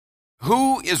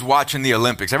who is watching the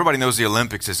Olympics? Everybody knows the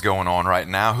Olympics is going on right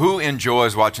now. Who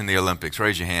enjoys watching the Olympics?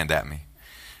 Raise your hand at me.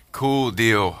 Cool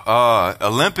deal.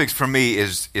 Olympics for me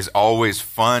is always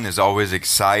fun, is always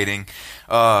exciting.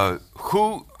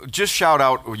 Who, just shout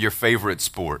out your favorite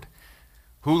sport.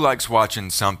 Who likes watching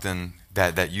something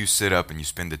that you sit up and you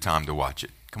spend the time to watch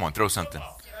it? Come on, throw something.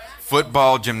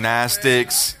 Football,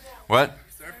 gymnastics, what?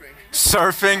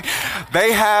 Surfing.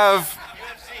 They have,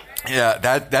 yeah,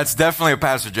 that's definitely a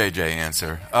Pastor JJ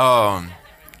answer.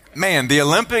 Man, the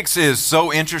Olympics is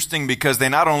so interesting because they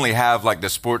not only have like the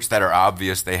sports that are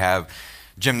obvious, they have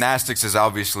gymnastics is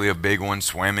obviously a big one,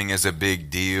 swimming is a big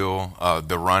deal,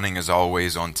 the running is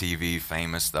always on TV,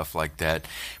 famous, stuff like that.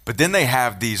 But then they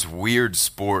have these weird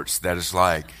sports that is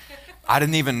like, I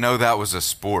didn't even know that was a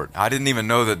sport. I didn't even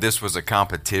know that this was a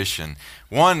competition.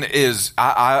 One is,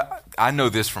 I know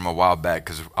this from a while back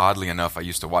because oddly enough, I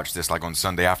used to watch this like on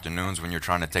Sunday afternoons when you're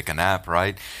trying to take a nap,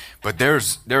 right? But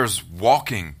there's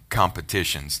walking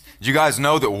competitions. Did you guys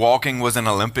know that walking was an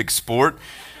Olympic sport?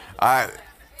 I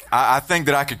think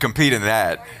that I could compete in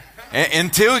that.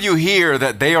 Until you hear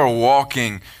that they are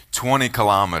walking 20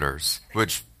 kilometers,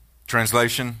 which,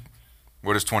 translation,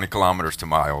 what is 20 kilometers to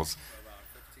miles?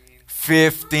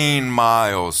 15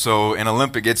 miles. So in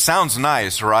Olympic, it sounds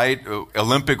nice, right?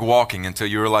 Olympic walking until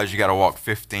you realize you got to walk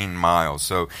 15 miles.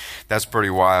 So that's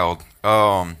pretty wild.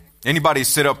 Anybody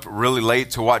sit up really late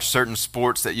to watch certain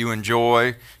sports that you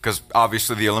enjoy? Because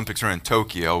obviously the Olympics are in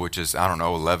Tokyo, which is,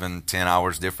 11, 10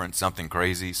 hours different, something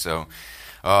crazy. So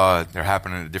they're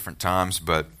happening at different times.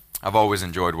 But I've always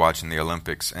enjoyed watching the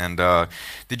Olympics. And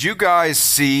did you guys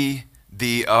see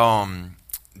the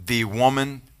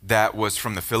woman that was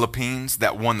from the Philippines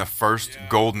that won the first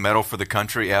gold medal for the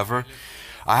country ever?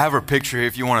 I have her picture here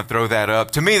if you want to throw that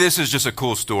up. To me, this is just a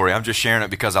cool story. I'm just sharing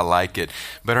it because I like it.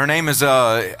 But her name is,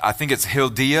 I think it's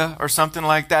Hildia or something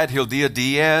like that, Hildia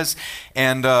Diaz.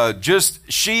 And just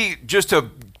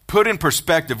to put in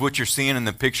perspective what you're seeing in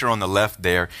the picture on the left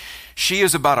there, she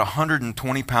is about a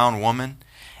 120-pound woman.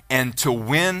 And to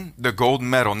win the gold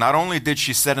medal, not only did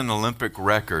she set an Olympic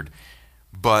record,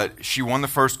 but she won the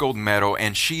first gold medal,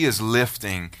 and she is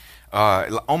lifting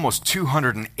almost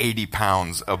 280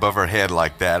 pounds above her head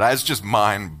like that. It's just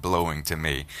mind-blowing to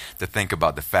me to think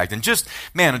about the fact. And just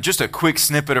a quick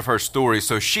snippet of her story.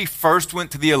 So she first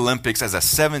went to the Olympics as a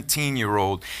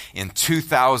 17-year-old in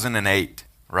 2008,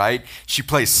 right? She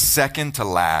placed second to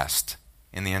last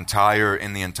in the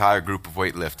entire group of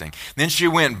weightlifting. Then she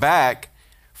went back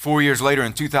 4 years later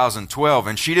in 2012,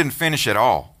 and she didn't finish at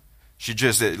all. She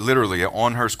just, literally,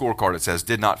 on her scorecard it says,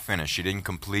 did not finish. She didn't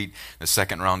complete the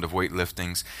second round of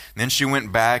weightliftings. Then she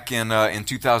went back in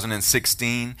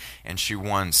 2016, and she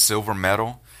won silver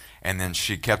medal. And then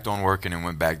she kept on working and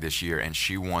went back this year. And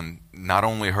she won not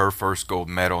only her first gold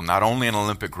medal, not only an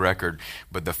Olympic record,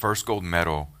 but the first gold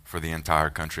medal for the entire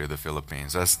country of the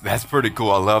Philippines. That's pretty cool.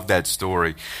 I love that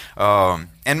story. And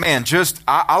man,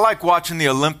 I like watching the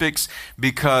Olympics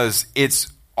because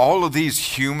it's all of these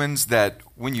humans that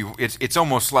it's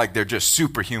almost like they're just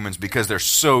superhumans because they're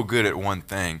so good at one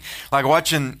thing. Like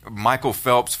watching Michael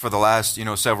Phelps for the last,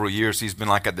 several years, he's been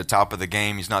like at the top of the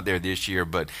game. He's not there this year,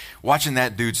 but watching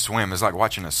that dude swim is like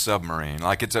watching a submarine.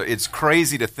 Like it's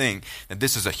crazy to think that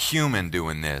this is a human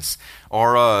doing this.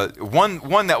 Or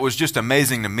one that was just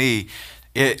amazing to me.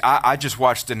 I just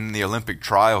watched it in the Olympic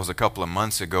trials a couple of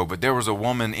months ago, but there was a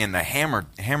woman in the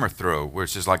hammer throw,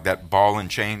 which is like that ball and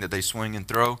chain that they swing and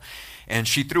throw, and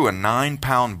she threw a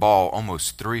 9-pound ball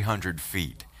almost 300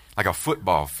 feet, like a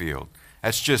football field.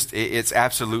 That's just, it's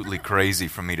absolutely crazy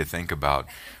for me to think about.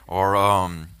 Or,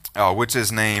 what's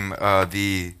his name?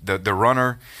 The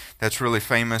runner that's really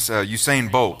famous, Usain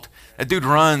Bolt. That dude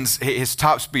runs his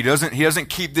top speed. He doesn't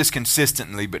keep this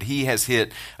consistently, but he has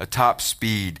hit a top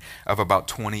speed of about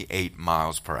 28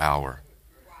 miles per hour.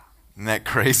 Isn't that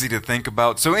crazy to think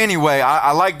about? So anyway,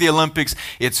 I like the Olympics.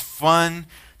 It's fun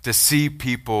to see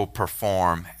people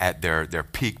perform at their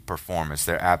peak performance,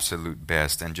 their absolute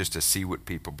best, and just to see what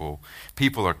people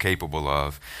are capable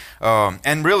of.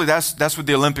 And really, that's what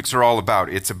the Olympics are all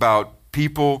about. It's about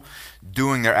people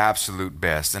doing their absolute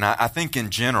best. And I think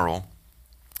in general,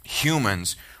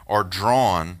 humans are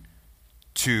drawn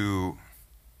to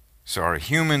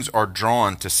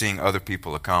seeing other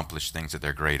people accomplish things that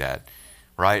they're great at,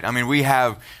 right? I mean, we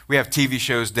have TV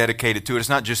shows dedicated to it. It's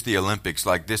not just the Olympics.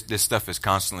 Like this stuff is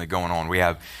constantly going on. We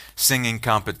have singing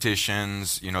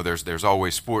competitions. There's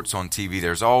always sports on TV.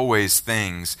 There's always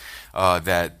things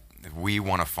that we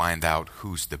want to find out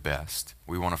who's the best.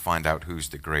 We want to find out who's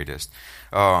the greatest.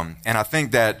 And I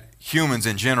think that humans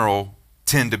in general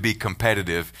tend to be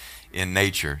competitive in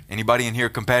nature. Anybody in here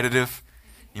competitive?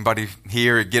 Anybody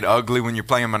here get ugly when you're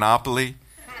playing Monopoly?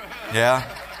 Yeah.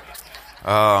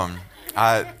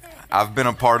 I've been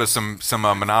a part of some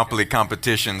Monopoly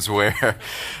competitions where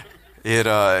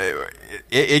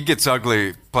it gets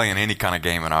ugly playing any kind of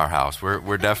game in our house.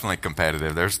 We're definitely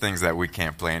competitive. There's things that we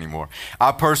can't play anymore.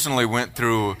 I personally went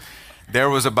through. There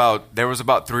was about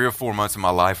 3 or 4 months of my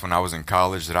life when I was in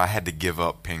college that I had to give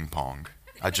up ping pong.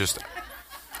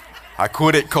 I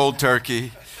quit it cold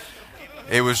turkey.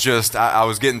 It was just, I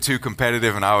was getting too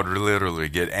competitive, and I would literally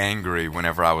get angry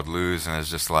whenever I would lose, and it's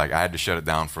just like, I had to shut it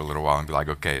down for a little while and be like,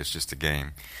 okay, it's just a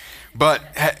game. But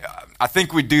I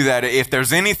think we do that. If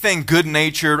there's anything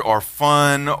good-natured or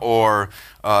fun or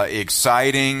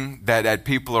exciting that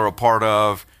people are a part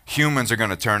of, humans are going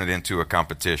to turn it into a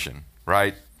competition,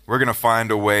 right? We're going to find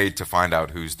a way to find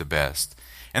out who's the best.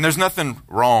 And there's nothing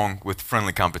wrong with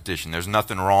friendly competition. There's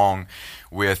nothing wrong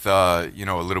with a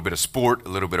little bit of sport, a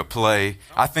little bit of play.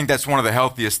 I think that's one of the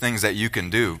healthiest things that you can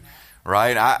do,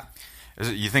 right?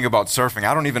 You think about surfing.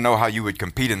 I don't even know how you would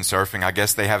compete in surfing. I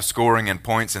guess they have scoring and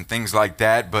points and things like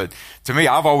that. But to me,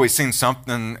 I've always seen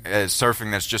something as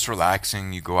surfing that's just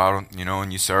relaxing. You go out,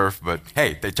 and you surf. But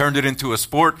hey, they turned it into a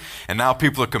sport, and now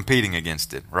people are competing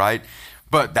against it, right?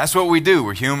 But that's what we do.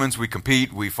 We're humans. We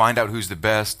compete. We find out who's the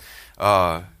best.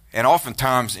 And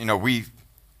oftentimes,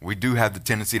 we do have the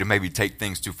tendency to maybe take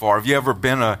things too far. Have you ever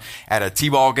been at a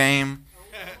t-ball game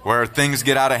where things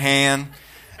get out of hand?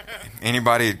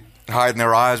 Anybody hiding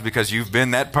their eyes because you've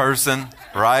been that person,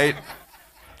 right?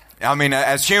 I mean,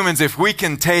 as humans, if we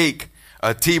can take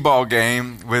a t-ball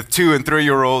game with 2 and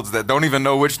 3-year-olds that don't even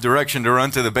know which direction to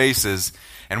run to the bases,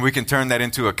 and we can turn that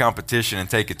into a competition and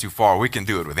take it too far, we can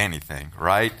do it with anything,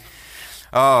 right?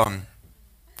 And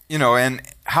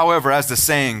however, as the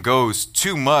saying goes,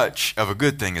 too much of a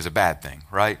good thing is a bad thing,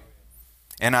 right?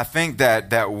 And I think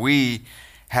that we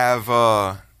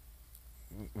have,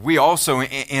 we also,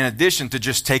 in addition to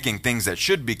just taking things that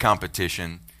should be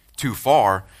competition too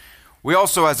far, we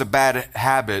also, as a bad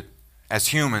habit, as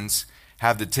humans,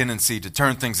 have the tendency to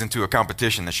turn things into a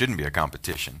competition that shouldn't be a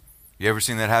competition. You ever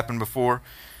seen that happen before?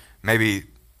 Maybe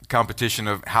competition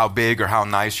of how big or how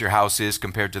nice your house is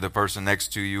compared to the person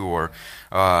next to you, or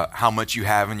how much you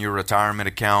have in your retirement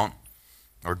account,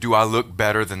 or do I look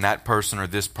better than that person or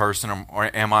this person,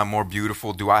 or am I more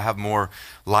beautiful? Do I have more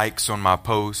likes on my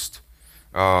post?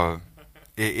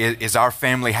 Is our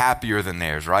family happier than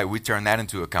theirs, right? We turn that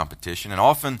into a competition, and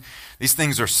often these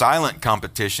things are silent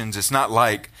competitions. It's not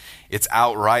like it's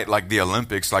outright like the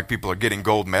Olympics, like people are getting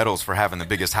gold medals for having the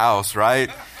biggest house, right?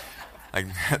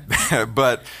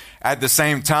 But at the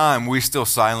same time, we still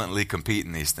silently compete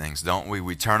in these things, don't we?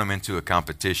 We turn them into a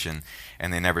competition,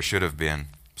 and they never should have been.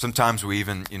 Sometimes we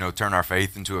even, turn our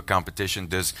faith into a competition.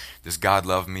 Does God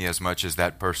love me as much as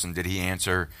that person? Did he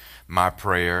answer my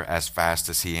prayer as fast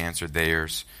as he answered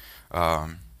theirs?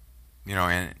 And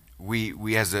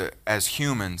we as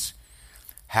humans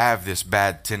have this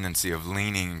bad tendency of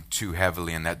leaning too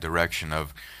heavily in that direction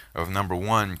of number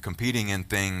one, competing in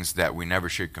things that we never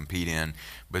should compete in,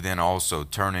 but then also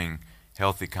turning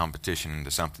healthy competition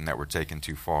into something that we're taking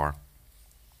too far.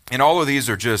 And all of these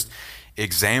are just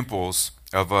examples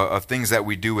of things that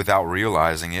we do without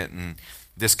realizing it. And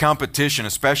this competition,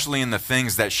 especially in the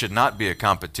things that should not be a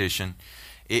competition,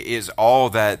 is all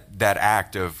that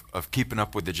act of keeping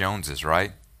up with the Joneses,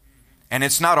 right? And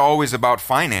it's not always about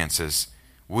finances.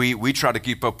 We try to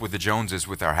keep up with the Joneses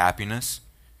with our happiness,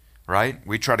 right?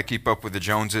 We try to keep up with the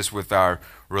Joneses with our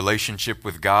relationship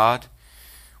with God,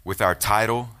 with our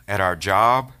title at our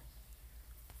job.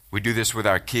 We do this with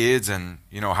our kids, and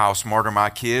how smart are my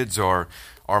kids, or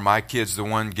are my kids the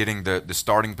one getting the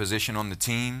starting position on the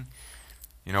team?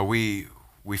 We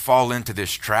fall into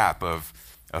this trap of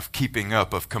keeping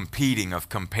up, of competing, of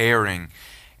comparing,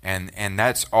 and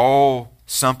that's all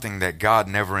something that God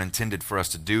never intended for us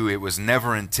to do. It was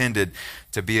never intended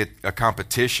to be a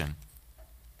competition.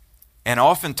 And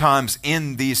oftentimes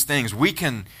in these things, we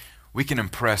can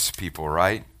impress people,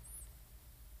 right?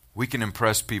 We can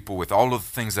impress people with all of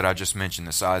the things that I just mentioned: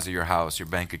 the size of your house, your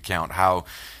bank account, how,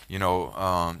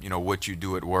 what you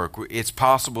do at work. It's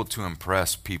possible to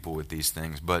impress people with these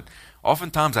things, but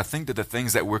oftentimes I think that the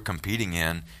things that we're competing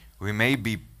in, we may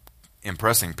be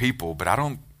impressing people, but I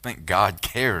don't think God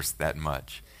cares that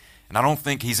much. And I don't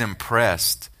think he's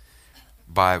impressed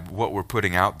by what we're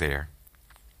putting out there.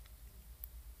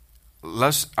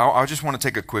 I just want to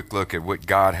take a quick look at what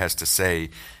God has to say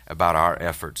about our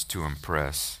efforts to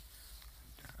impress.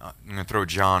 I'm going to throw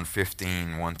John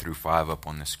 15, 1 through 5 up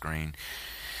on the screen.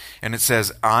 And it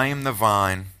says, "I am the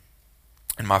vine,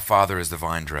 and my Father is the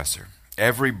vine dresser.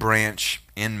 Every branch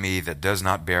in me that does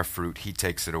not bear fruit, he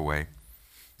takes it away.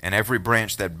 And every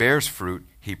branch that bears fruit,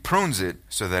 he prunes it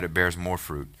so that it bears more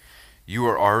fruit. You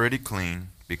are already clean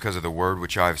because of the word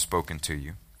which I have spoken to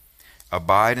you.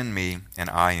 Abide in me, and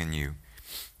I in you.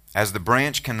 As the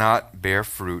branch cannot bear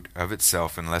fruit of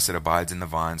itself unless it abides in the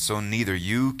vine, so neither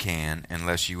you can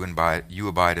unless you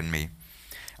abide in me.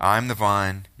 I am the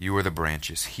vine, you are the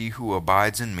branches. He who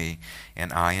abides in me,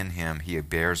 and I in him, he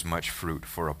bears much fruit,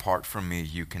 for apart from me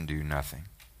you can do nothing.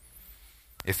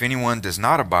 If anyone does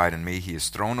not abide in me, he is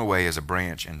thrown away as a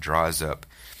branch and dries up,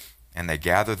 and they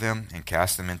gather them and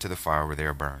cast them into the fire where they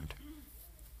are burned.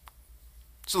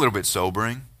 It's a little bit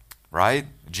sobering, right?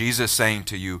 Jesus saying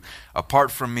to you, apart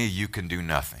from me, you can do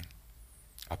nothing.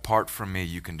 Apart from me,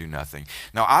 you can do nothing.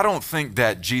 Now, I don't think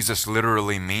that Jesus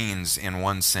literally means in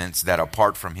one sense that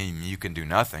apart from him, you can do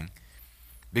nothing.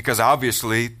 Because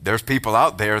obviously, there's people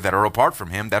out there that are apart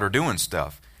from him that are doing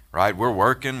stuff. Right? We're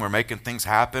working, we're making things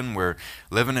happen, we're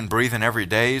living and breathing every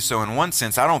day. So in one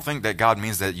sense, I don't think that God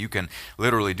means that you can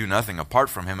literally do nothing apart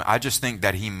from him. I just think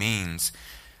that he means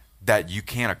that you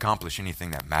can't accomplish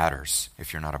anything that matters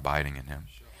if you're not abiding in him.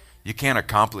 You can't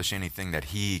accomplish anything that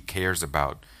he cares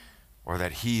about or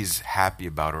that he's happy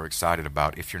about or excited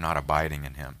about if you're not abiding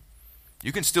in him.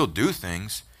 You can still do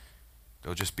things,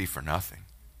 they'll just be for nothing.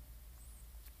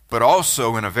 But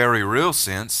also, in a very real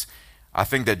sense, I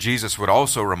think that Jesus would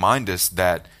also remind us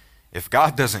that if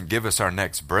God doesn't give us our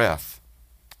next breath,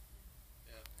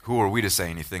 who are we to say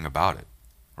anything about it,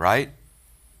 right?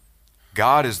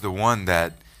 God is the one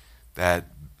that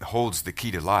holds the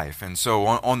key to life. And so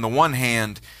on the one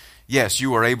hand, yes,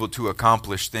 you are able to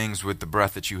accomplish things with the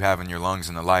breath that you have in your lungs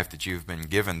and the life that you've been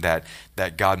given that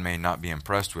God may not be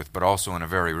impressed with, but also in a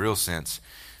very real sense,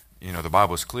 the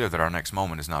Bible is clear that our next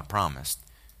moment is not promised.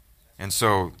 And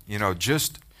so,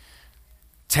 just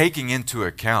taking into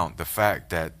account the fact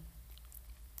that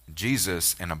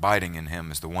Jesus and abiding in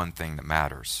him is the one thing that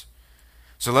matters.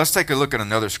 So let's take a look at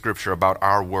another scripture about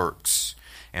our works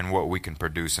and what we can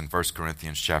produce in 1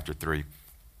 Corinthians chapter 3.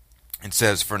 It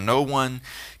says, "For no one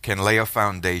can lay a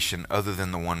foundation other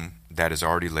than the one that is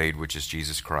already laid, which is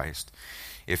Jesus Christ.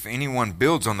 If anyone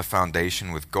builds on the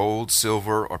foundation with gold,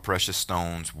 silver, or precious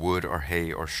stones, wood, or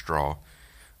hay, or straw,"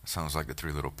 that sounds like the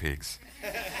Three Little Pigs.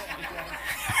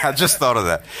 I just thought of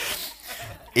that.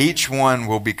 Each one's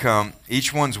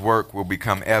work will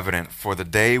become evident, for the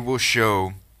day will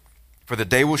show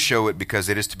it, because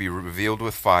it is to be revealed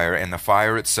with fire, and the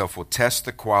fire itself will test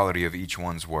the quality of each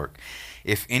one's work.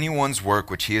 If anyone's work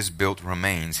which he has built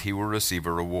remains, he will receive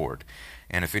a reward.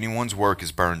 And if anyone's work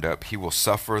is burned up, he will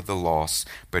suffer the loss,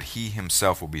 but he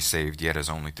himself will be saved, yet as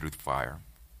only through fire.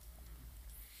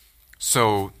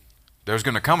 So there's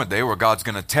going to come a day where God's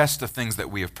going to test the things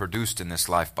that we have produced in this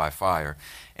life by fire.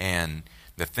 And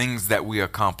the things that we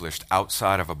accomplished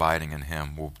outside of abiding in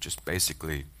him will just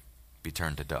basically be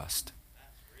turned to dust.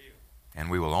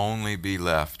 And we will only be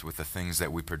left with the things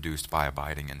that we produced by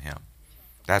abiding in him.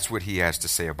 That's what he has to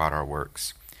say about our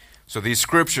works. So these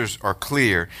scriptures are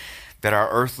clear that our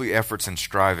earthly efforts and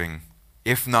striving,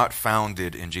 if not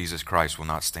founded in Jesus Christ, will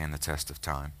not stand the test of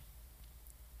time.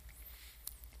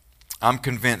 I'm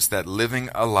convinced that living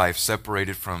a life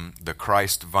separated from the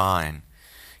Christ vine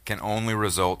can only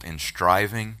result in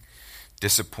striving,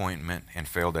 disappointment, and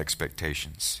failed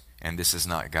expectations. And this is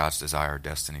not God's desire or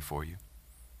destiny for you.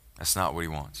 That's not what he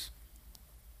wants.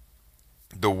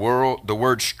 The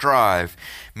word strive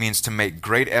means to make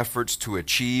great efforts to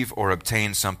achieve or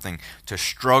obtain something, to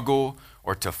struggle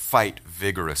or to fight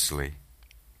vigorously.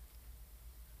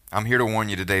 I'm here to warn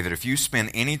you today that if you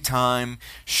spend any time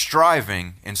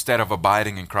striving instead of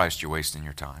abiding in Christ, you're wasting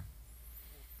your time.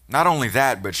 Not only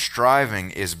that, but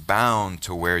striving is bound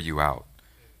to wear you out.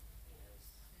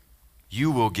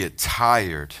 You will get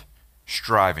tired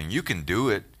striving. You can do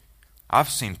it. I've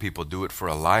seen people do it for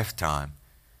a lifetime,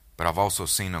 but I've also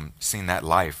seen that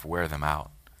life wear them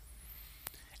out.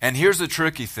 And here's the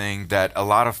tricky thing that a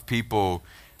lot of people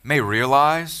may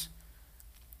realize,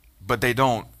 but they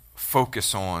don't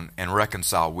focus on and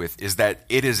reconcile with, is that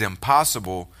it is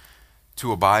impossible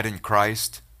to abide in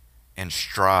Christ and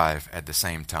strive at the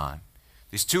same time.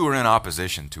 These two are in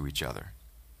opposition to each other.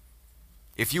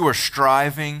 If you are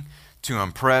striving to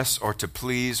impress or to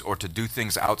please or to do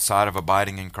things outside of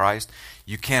abiding in Christ,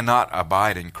 you cannot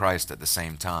abide in Christ at the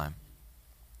same time.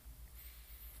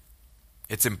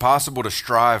 It's impossible to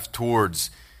strive towards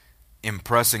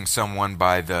impressing someone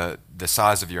by the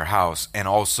size of your house and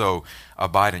also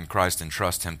abide in Christ and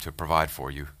trust him to provide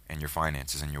for you and your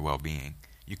finances and your well-being.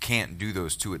 You can't do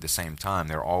those two at the same time.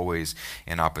 They're always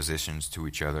in oppositions to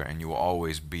each other, and you will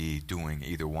always be doing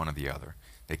either one or the other.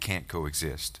 They can't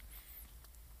coexist.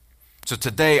 So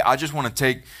today, I just want to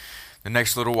take the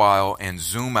next little while and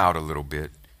zoom out a little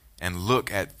bit and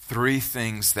look at three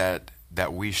things that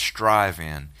we strive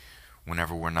in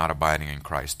whenever we're not abiding in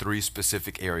Christ. Three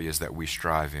specific areas that we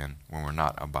strive in when we're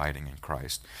not abiding in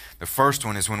Christ. The first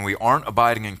one is when we aren't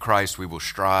abiding in Christ, we will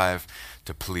strive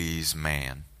to please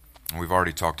man. And we've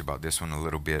already talked about this one a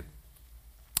little bit.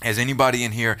 Has anybody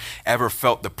in here ever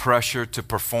felt the pressure to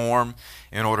perform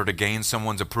in order to gain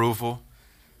someone's approval?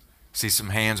 See some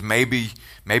hands. Maybe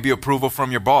approval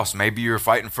from your boss. Maybe you're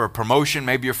fighting for a promotion.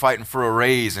 Maybe you're fighting for a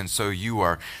raise. And so you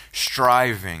are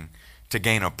striving to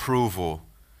gain approval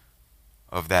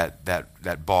of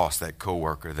that boss, that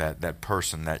coworker, that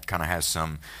person that kind of has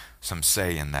some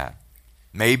say in that.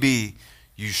 Maybe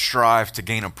you strive to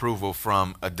gain approval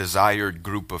from a desired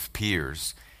group of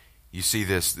peers. You see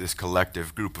this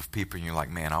collective group of people and you're like,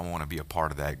 man, I want to be a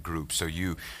part of that group. So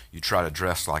you try to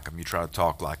dress like them, you try to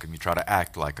talk like them, you try to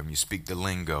act like them, you speak the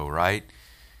lingo, right?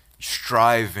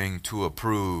 Striving to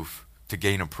approve, to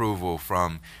gain approval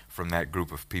from that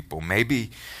group of people.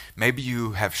 Maybe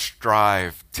you have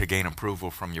strived to gain approval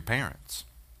from your parents.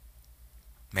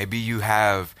 Maybe you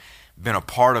have been a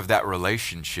part of that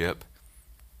relationship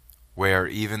where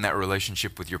even that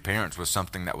relationship with your parents was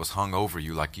something that was hung over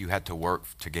you, like you had to work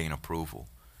to gain approval.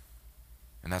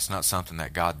 And that's not something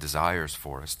that God desires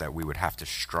for us, that we would have to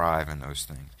strive in those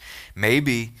things.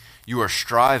 Maybe you are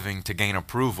striving to gain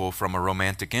approval from a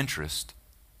romantic interest.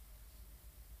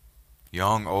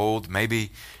 Young, old,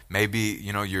 maybe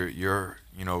you're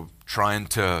trying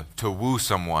to woo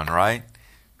someone, right?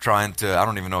 Trying to, I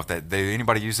don't even know if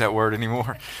anybody use that word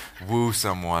anymore? Woo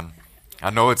someone. I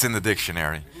know it's in the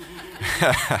dictionary.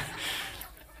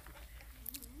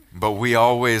 But we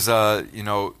always,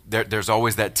 there's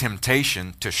always that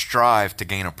temptation to strive to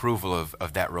gain approval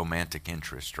of that romantic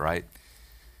interest, right?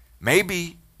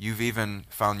 Maybe you've even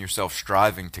found yourself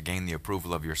striving to gain the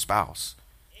approval of your spouse,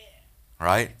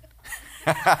 right?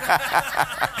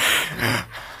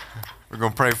 We're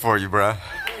going to pray for you, bruh.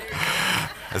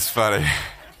 That's funny.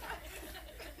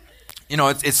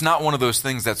 It's not one of those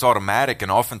things that's automatic, and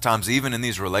oftentimes even in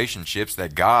these relationships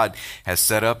that God has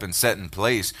set up and set in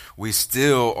place, we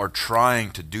still are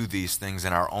trying to do these things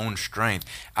in our own strength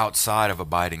outside of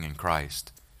abiding in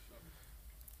Christ.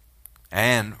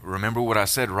 And remember what I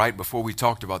said right before we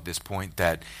talked about this point,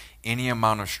 that any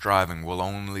amount of striving will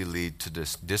only lead to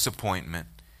disappointment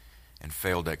and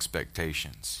failed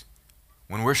expectations.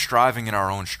 When we're striving in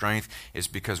our own strength, it's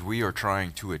because we are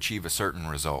trying to achieve a certain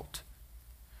result.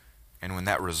 And when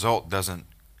that result doesn't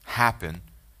happen,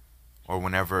 or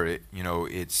whenever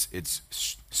it's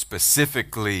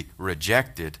specifically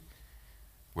rejected,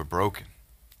 we're broken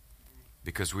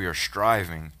because we are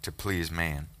striving to please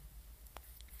man.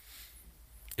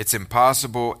 It's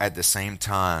impossible at the same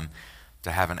time to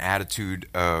have an attitude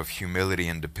of humility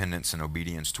and dependence and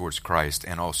obedience towards Christ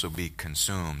and also be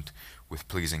consumed with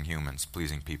pleasing humans,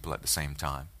 pleasing people at the same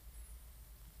time.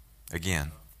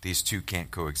 Again, these two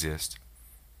can't coexist.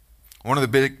 One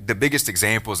of the biggest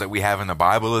examples that we have in the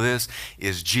Bible of this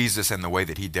is Jesus and the way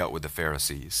that he dealt with the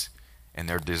Pharisees and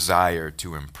their desire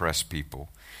to impress people.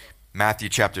 Matthew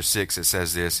chapter 6, it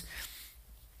says this.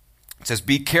 It says,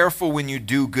 "Be careful when you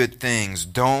do good things.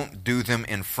 Don't do them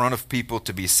in front of people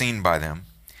to be seen by them.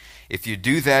 If you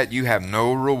do that, you have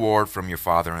no reward from your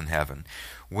Father in heaven.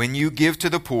 When you give to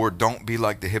the poor, don't be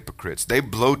like the hypocrites. They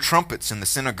blow trumpets in the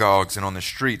synagogues and on the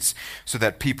streets so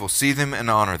that people see them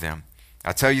and honor them.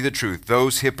 I tell you the truth,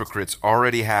 those hypocrites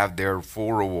already have their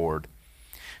full reward.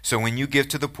 So when you give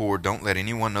to the poor, don't let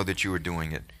anyone know that you are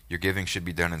doing it. Your giving should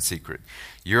be done in secret.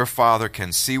 Your Father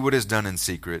can see what is done in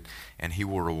secret, and he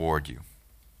will reward you."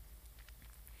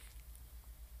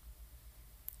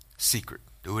 Secret.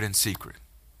 Do it in secret.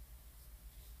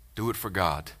 Do it for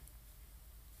God.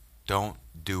 Don't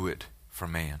do it for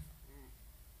man.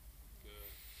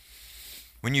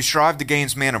 When you strive to gain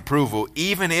man's approval,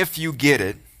 even if you get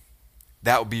it,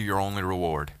 that will be your only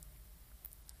reward.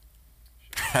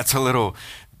 That's a little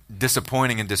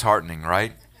disappointing and disheartening,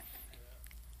 right?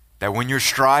 That when you're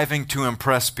striving to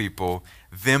impress people,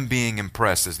 them being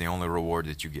impressed is the only reward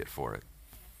that you get for it.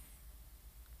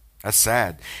 That's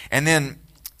sad. And then,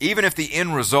 even if the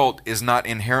end result is not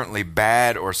inherently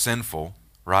bad or sinful,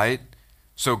 right?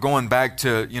 So going back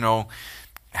to,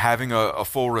 having a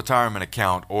full retirement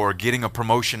account or getting a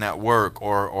promotion at work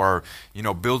or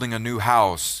building a new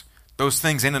house, those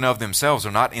things in and of themselves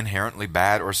are not inherently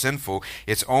bad or sinful.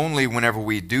 It's only whenever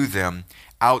we do them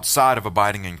outside of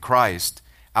abiding in Christ,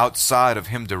 outside of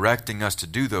him directing us to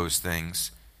do those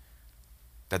things,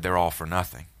 that they're all for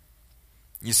nothing.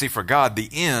 You see, for God, the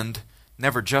end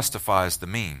never justifies the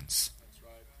means.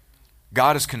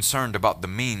 God is concerned about the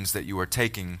means that you are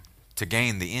taking to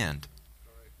gain the end.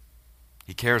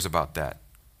 He cares about that.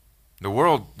 The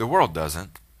world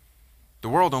doesn't. The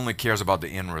world only cares about the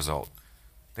end result.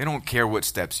 They don't care what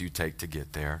steps you take to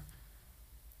get there.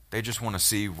 They just want to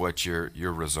see what your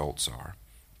results are.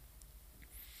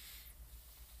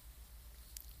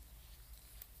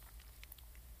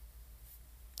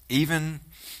 Even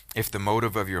if the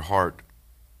motive of your heart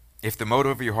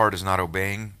is not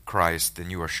obeying Christ, then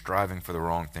you are striving for the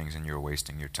wrong things and you're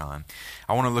wasting your time.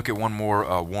 I want to look at one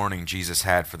more warning Jesus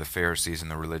had for the Pharisees and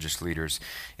the religious leaders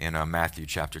in Matthew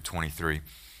chapter 23.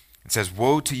 It says,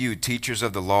 "Woe to you, teachers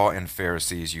of the law and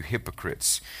Pharisees, you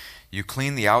hypocrites! You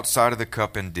clean the outside of the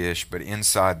cup and dish, but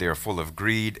inside they are full of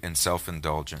greed and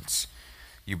self-indulgence.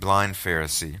 You blind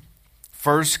Pharisee!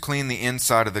 First clean the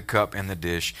inside of the cup and the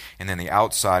dish, and then the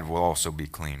outside will also be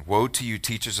clean. Woe to you,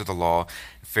 teachers of the law,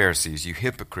 Pharisees, you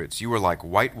hypocrites! You are like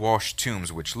whitewashed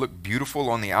tombs, which look beautiful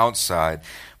on the outside,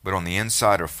 but on the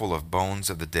inside are full of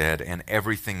bones of the dead and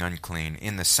everything unclean.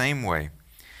 In the same way,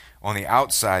 on the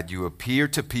outside you appear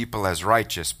to people as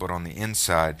righteous, but on the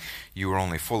inside you are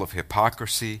only full of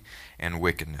hypocrisy and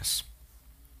wickedness."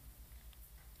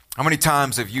 How many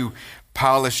times have you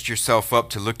polished yourself up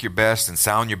to look your best and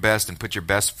sound your best and put your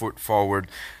best foot forward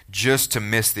just to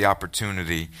miss the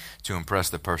opportunity to impress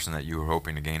the person that you were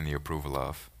hoping to gain the approval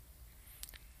of?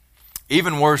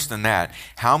 Even worse than that,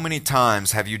 how many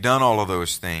times have you done all of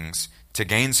those things to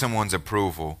gain someone's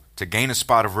approval, to gain a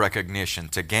spot of recognition,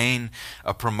 to gain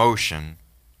a promotion,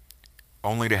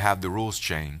 only to have the rules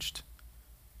changed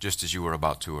just as you were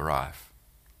about to arrive?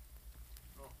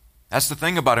 That's the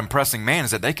thing about impressing man,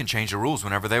 is that they can change the rules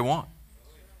whenever they want.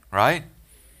 Right?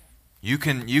 They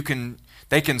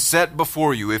can set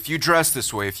before you, if you dress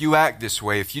this way, if you act this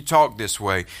way, if you talk this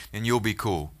way, then you'll be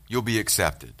cool. You'll be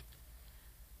accepted.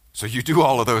 So you do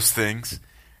all of those things,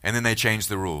 and then they change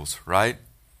the rules, right?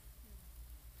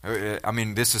 I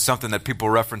mean, this is something that people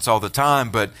reference all the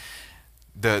time, but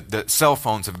the cell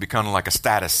phones have become like a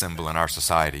status symbol in our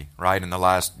society, right? In the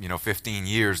last 15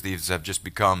 years, these have just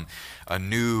become a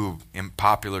new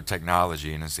popular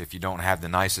technology. And as if you don't have the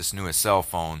nicest, newest cell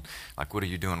phone, like, what are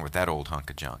you doing with that old hunk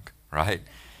of junk, right?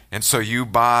 And so you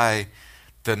buy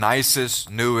the nicest,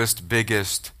 newest,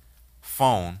 biggest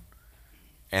phone,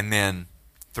 and then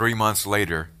 3 months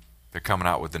later, they're coming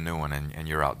out with a new one, and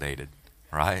you're outdated,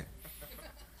 right?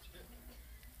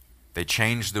 They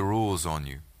change the rules on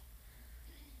you.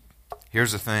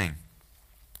 Here's the thing.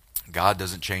 God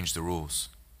doesn't change the rules.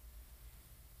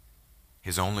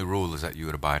 His only rule is that you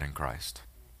would abide in Christ.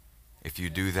 If you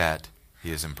do that,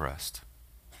 He is impressed.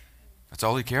 That's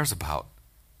all He cares about.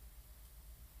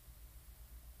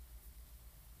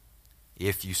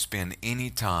 If you spend any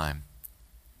time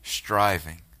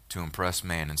striving to impress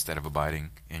man instead of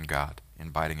abiding in God,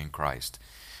 abiding in Christ,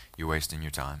 you're wasting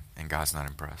your time, and God's not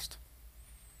impressed.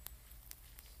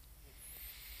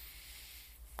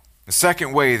 The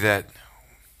second way that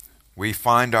we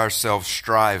find ourselves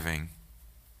striving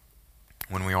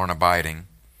when we aren't abiding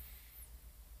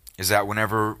is that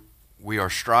whenever we are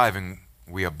striving,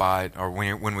 we abide, or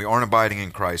when we aren't abiding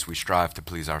in Christ, we strive to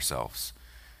please ourselves.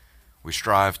 We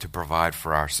strive to provide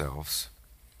for ourselves.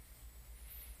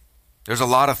 There's a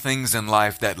lot of things in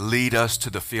life that lead us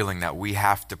to the feeling that we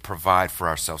have to provide for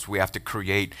ourselves. We have to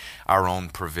create our own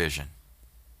provision.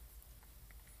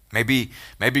 Maybe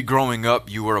growing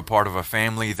up you were a part of a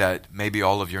family that maybe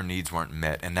all of your needs weren't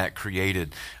met, and that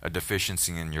created a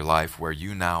deficiency in your life where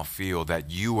you now feel that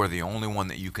you are the only one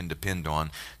that you can depend on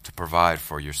to provide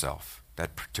for yourself,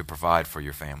 to provide for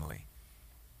your family.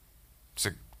 It's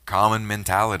a common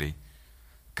mentality,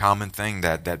 common thing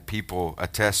that people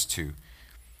attest to.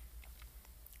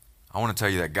 I want to tell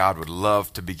you that God would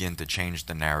love to begin to change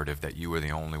the narrative that you are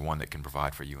the only one that can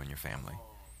provide for you and your family.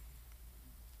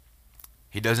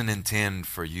 He doesn't intend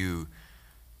for you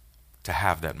to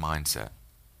have that mindset.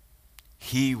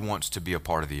 He wants to be a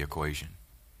part of the equation.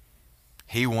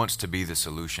 He wants to be the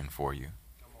solution for you.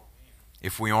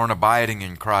 If we aren't abiding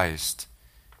in Christ,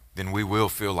 then we will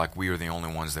feel like we are the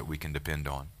only ones that we can depend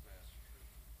on.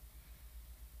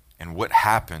 And what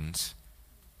happens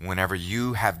whenever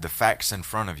you have the facts in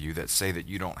front of you that say that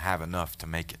you don't have enough to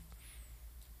make it?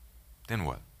 Then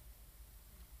what?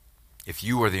 If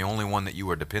you are the only one that you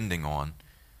are depending on,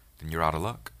 then you're out of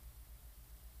luck.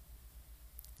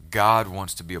 God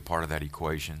wants to be a part of that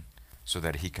equation so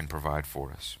that He can provide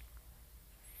for us.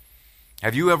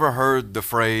 Have you ever heard the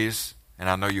phrase, and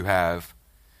I know you have,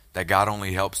 that God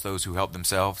only helps those who help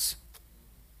themselves?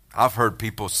 I've heard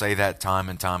people say that time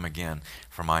and time again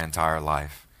for my entire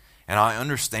life. And I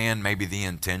understand maybe the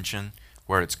intention,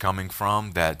 where it's coming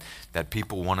from, that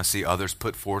people want to see others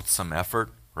put forth some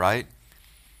effort, right?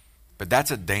 But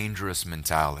that's a dangerous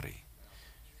mentality.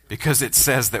 because it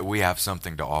says that we have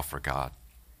something to offer God.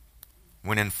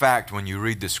 When in fact, when you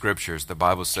read the scriptures, the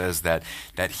Bible says that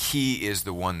He is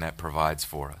the one that provides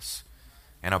for us.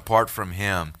 And apart from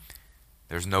Him,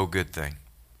 there's no good thing.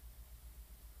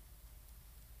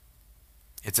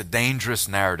 It's a dangerous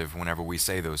narrative whenever we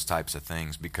say those types of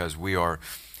things, because we're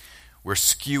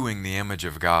skewing the image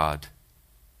of God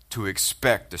to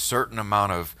expect a certain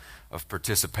amount of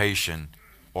participation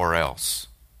or else.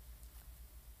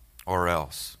 Or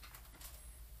else.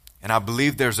 And I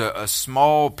believe there's a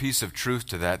small piece of truth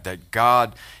to that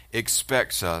God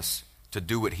expects us to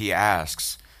do what He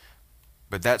asks.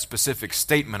 But that specific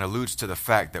statement alludes to the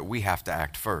fact that we have to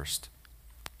act first.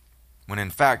 When in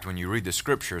fact, when you read the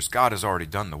scriptures, God has already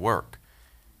done the work.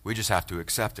 We just have to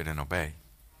accept it and obey.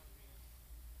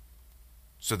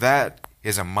 So that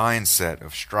is a mindset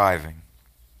of striving.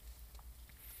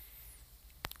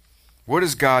 What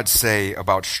does God say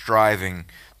about striving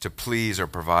to please or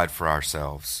provide for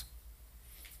ourselves?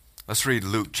 Let's read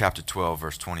Luke chapter 12,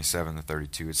 verse 27 to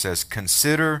 32. It says,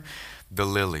 "Consider the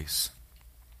lilies,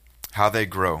 how they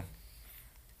grow.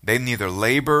 They neither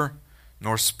labor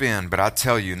nor spin, but I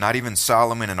tell you, not even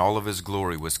Solomon in all of his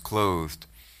glory was clothed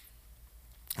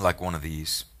like one of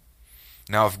these.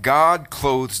 Now if God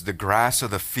clothes the grass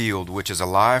of the field, which is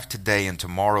alive today and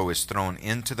tomorrow is thrown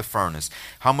into the furnace,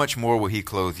 how much more will He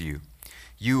clothe you,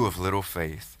 you of little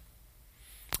faith?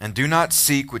 And do not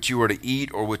seek what you are to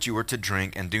eat or what you are to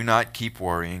drink, and do not keep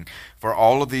worrying, for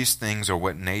all of these things are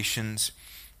what nations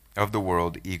of the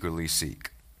world eagerly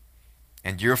seek.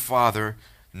 And your Father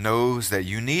knows that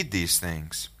you need these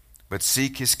things, but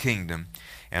seek His kingdom,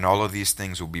 and all of these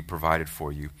things will be provided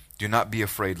for you. Do not be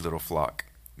afraid, little flock,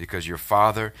 because your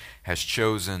Father has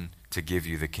chosen to give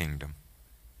you the kingdom."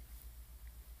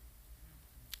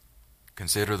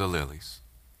 Consider the lilies.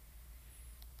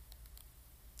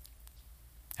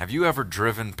 Have you ever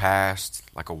driven past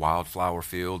like a wildflower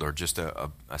field or just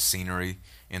a scenery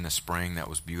in the spring that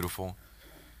was beautiful?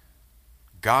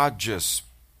 God just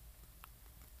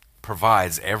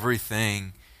provides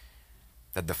everything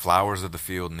that the flowers of the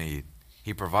field need.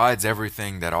 He provides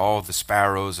everything that all the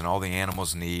sparrows and all the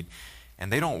animals need,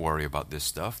 and they don't worry about this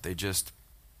stuff. They just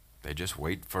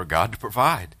wait for God to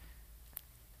provide.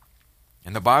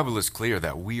 And the Bible is clear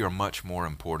that we are much more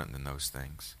important than those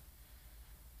things.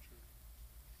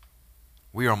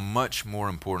 We are much more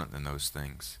important than those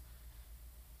things.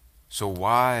 So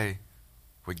why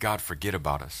would God forget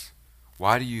about us?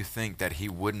 Why do you think that He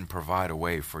wouldn't provide a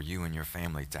way for you and your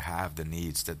family to have the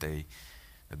needs that they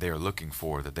are looking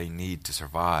for, that they need to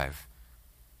survive?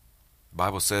 The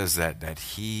Bible says that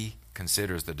He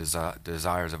considers the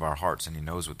desires of our hearts, and He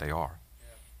knows what they are.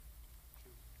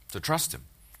 So trust Him.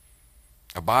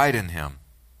 Abide in Him.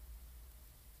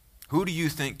 Who do you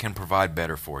think can provide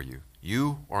better for you?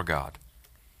 You or God?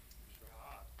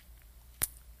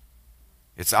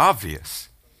 It's obvious.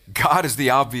 God is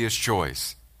the obvious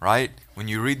choice, right? When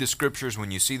you read the scriptures, when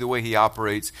you see the way He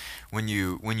operates, when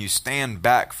you stand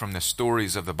back from the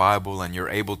stories of the Bible and you're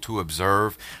able to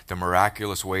observe the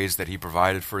miraculous ways that He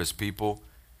provided for His people.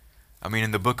 I mean,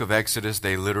 in the book of Exodus,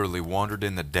 they literally wandered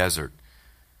in the desert,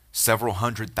 several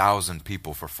 100,000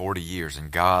 people for 40 years, and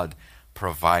God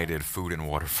provided food and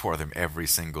water for them every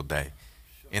single day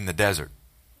in the desert.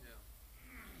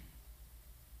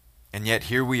 And yet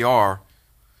here we are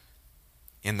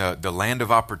in the land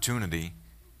of opportunity,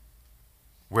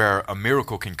 where a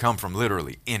miracle can come from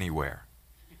literally anywhere.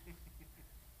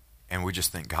 And we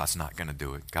just think God's not going to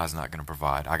do it. God's not going to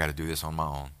provide. I got to do this on my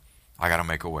own. I got to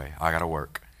make a way. I got to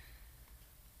work.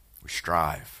 We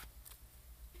strive.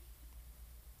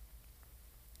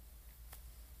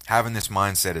 Having this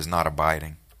mindset is not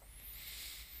abiding.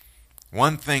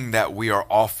 One thing that we are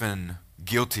often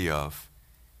guilty of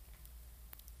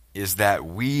is that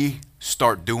we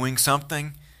start doing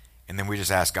something and then we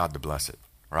just ask God to bless it,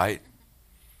 right?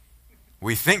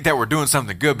 We think that we're doing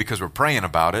something good because we're praying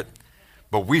about it,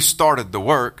 but we started the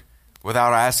work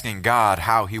without asking God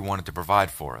how He wanted to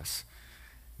provide for us.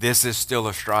 This is still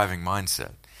a striving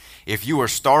mindset. If you are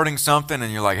starting something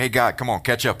and you're like, "Hey God, come on,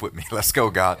 catch up with me. Let's go,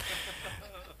 God."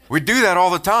 We do that all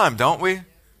the time, don't we?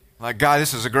 Like, "God,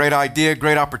 this is a great idea,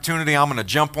 great opportunity. I'm going to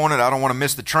jump on it. I don't want to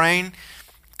miss the train.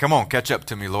 Come on, catch up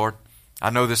to me, Lord.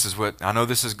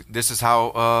 This is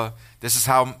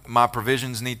how my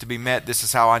provisions need to be met. This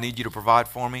is how I need you to provide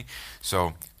for me.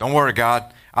 So don't worry,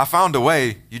 God. I found a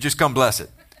way. You just come bless it."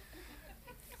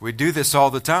 We do this all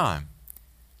the time.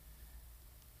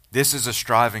 This is a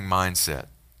striving mindset.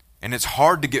 And it's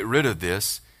hard to get rid of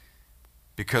this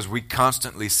because we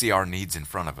constantly see our needs in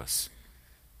front of us.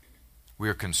 We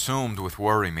are consumed with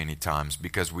worry many times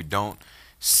because we don't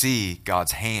see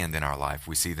God's hand in our life.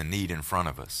 We see the need in front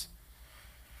of us.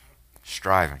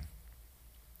 Striving.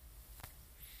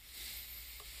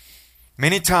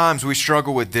 Many times we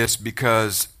struggle with this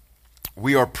because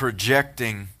we are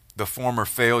projecting the former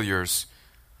failures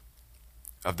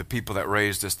of the people that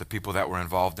raised us, the people that were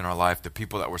involved in our life, the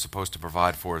people that were supposed to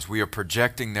provide for us. We are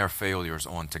projecting their failures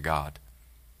onto God.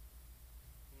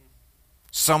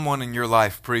 Someone in your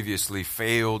life previously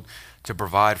failed to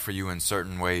provide for you in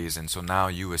certain ways, and so now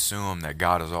you assume that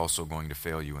God is also going to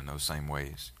fail you in those same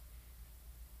ways.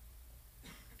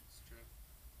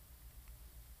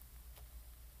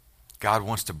 God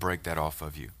wants to break that off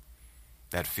of you.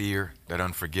 That fear, that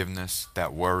unforgiveness,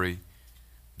 that worry,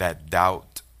 that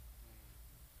doubt.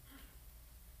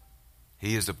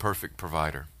 He is a perfect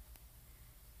provider.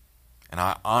 And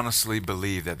I honestly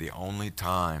believe that the only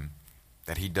time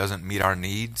that He doesn't meet our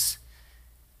needs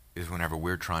is whenever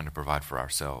we're trying to provide for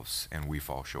ourselves and we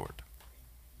fall short.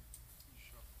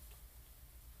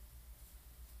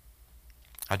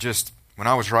 When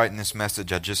I was writing this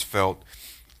message, I just felt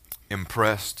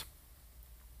impressed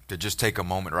to just take a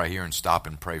moment right here and stop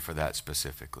and pray for that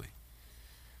specifically.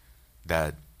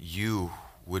 That you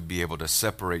would be able to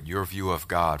separate your view of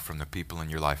God from the people in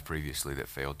your life previously that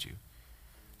failed you,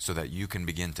 so that you can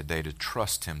begin today to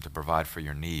trust Him to provide for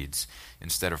your needs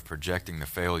instead of projecting the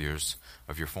failures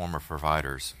of your former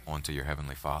providers onto your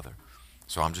Heavenly Father.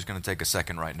 So I'm just going to take a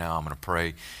second right now. I'm going to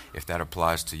pray. If that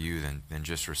applies to you, then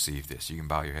just receive this. You can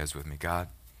bow your heads with me. God,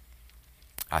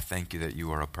 I thank you that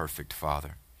you are a perfect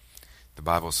Father. The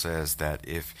Bible says that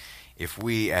if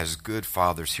we as good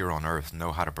fathers here on earth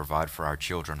know how to provide for our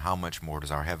children, how much more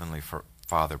does our Heavenly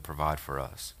Father provide for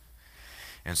us?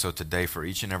 And so today, for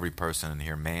each and every person in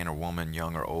here, man or woman,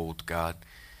 young or old, God,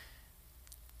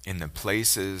 in the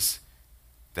places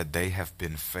that they have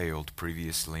been failed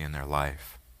previously in their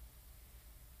life,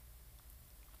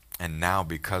 and now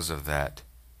because of that,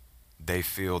 they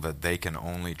feel that they can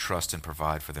only trust and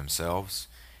provide for themselves,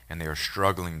 and they are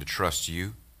struggling to trust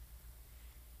you,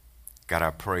 God,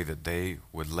 I pray that they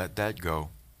would let that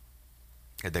go,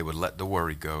 that they would let the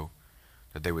worry go,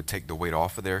 that they would take the weight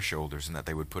off of their shoulders and that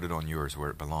they would put it on yours where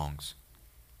it belongs.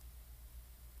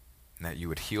 And that you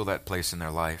would heal that place in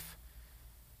their life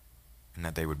and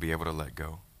that they would be able to let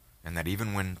go. And that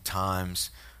even when times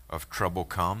of trouble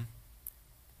come,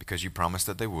 because you promised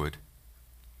that they would,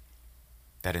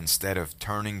 that instead of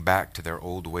turning back to their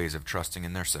old ways of trusting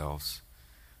in themselves,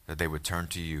 that they would turn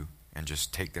to you and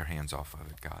just take their hands off of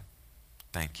it, God.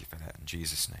 Thank you for that in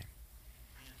Jesus' name.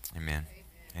 Amen.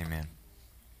 Amen.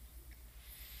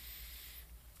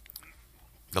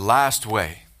 The last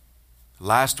way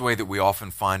that we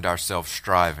often find ourselves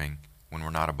striving when we're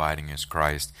not abiding in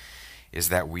Christ is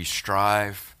that we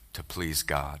strive to please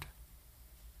God.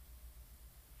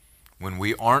 When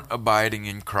we aren't abiding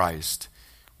in Christ,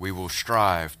 we will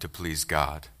strive to please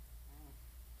God.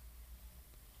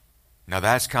 Now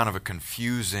that's kind of a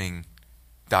confusing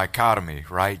dichotomy,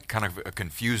 right? Kind of a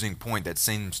confusing point that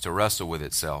seems to wrestle with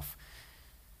itself.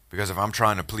 Because if I'm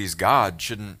trying to please God,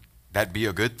 shouldn't that be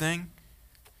a good thing?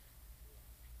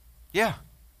 Yeah,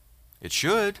 it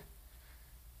should.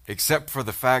 Except for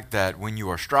the fact that when you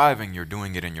are striving, you're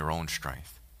doing it in your own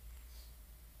strength.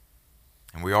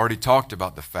 And we already talked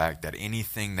about the fact that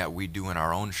anything that we do in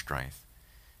our own strength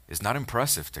is not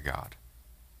impressive to God.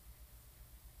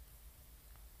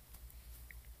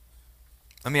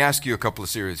 Let me ask you a couple of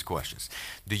serious questions.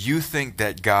 Do you think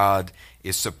that God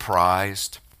is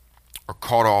surprised or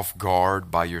caught off guard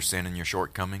by your sin and your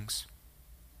shortcomings?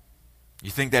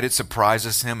 You think that it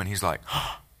surprises Him and He's like,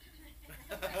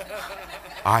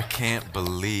 I can't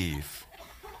believe.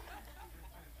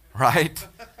 Right?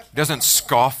 Doesn't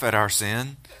scoff at our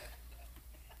sin.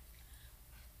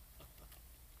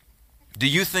 Do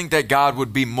you think that God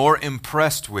would be more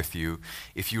impressed with you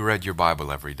if you read your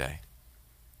Bible every day?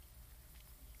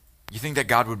 You think that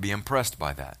God would be impressed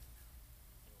by that?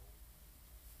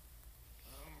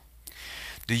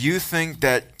 Do you think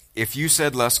that if you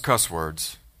said less cuss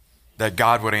words, that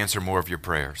God would answer more of your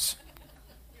prayers?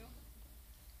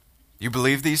 You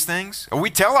believe these things? We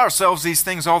tell ourselves these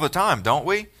things all the time, don't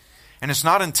we? And it's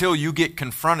not until you get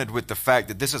confronted with the fact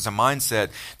that this is a mindset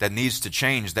that needs to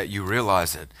change that you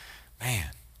realize that,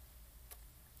 man,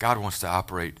 God wants to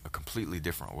operate a completely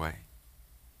different way.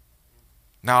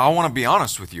 Now, I want to be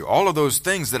honest with you. All of those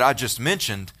things that I just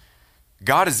mentioned,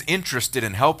 God is interested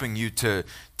in helping you to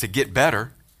get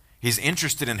better. He's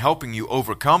interested in helping you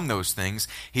overcome those things.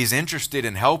 He's interested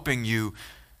in helping you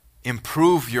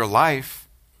improve your life.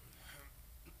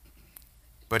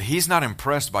 But He's not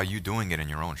impressed by you doing it in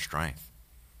your own strength.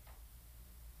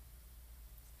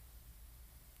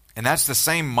 And that's the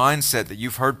same mindset that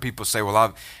you've heard people say,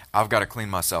 well, I've got to clean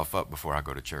myself up before I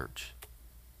go to church.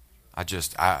 I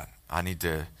need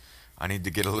to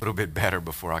get a little bit better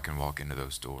before I can walk into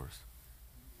those doors.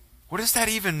 What does that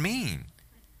even mean?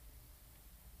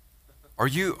 Are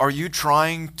you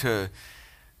trying to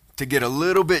get a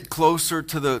little bit closer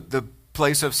to the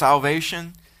place of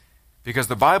salvation? Because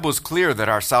the Bible is clear that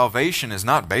our salvation is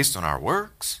not based on our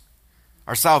works.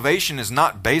 Our salvation is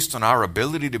not based on our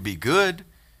ability to be good.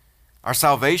 Our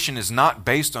salvation is not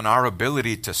based on our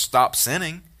ability to stop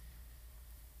sinning.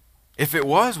 If it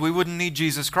was, we wouldn't need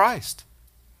Jesus Christ,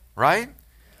 right?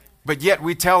 But yet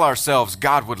we tell ourselves,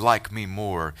 God would like me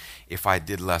more if I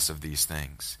did less of these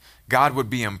things. God would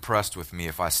be impressed with me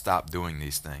if I stopped doing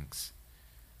these things.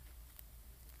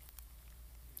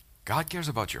 God cares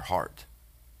about your heart.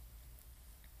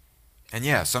 And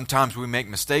yeah, sometimes we make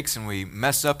mistakes and we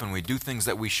mess up and we do things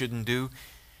that we shouldn't do.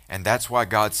 And that's why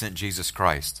God sent Jesus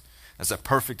Christ. That's a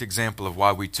perfect example of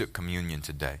why we took communion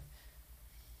today.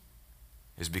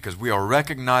 Is because we are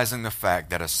recognizing the fact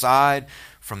that aside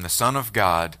from the Son of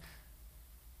God,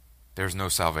 there's no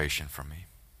salvation for me.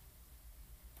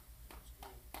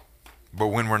 But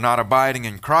when we're not abiding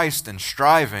in Christ and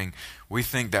striving, we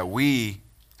think that we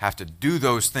have to do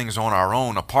those things on our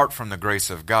own apart from the grace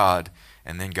of God,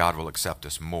 and then God will accept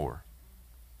us more.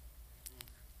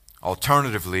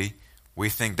 Alternatively, we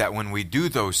think that when we do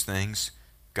those things,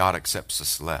 God accepts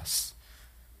us less,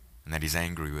 and that He's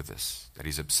angry with us, that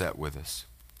He's upset with us.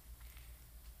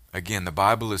 Again, the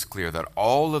Bible is clear that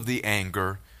all of the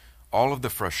anger, all of the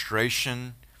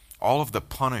frustration, all of the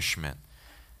punishment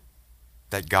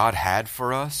that God had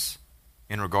for us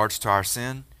in regards to our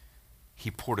sin,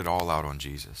 He poured it all out on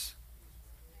Jesus.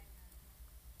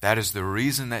 That is the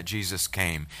reason that Jesus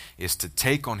came, is to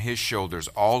take on His shoulders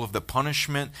all of the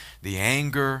punishment, the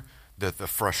anger, the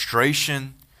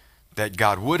frustration that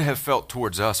God would have felt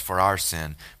towards us for our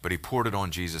sin, but He poured it on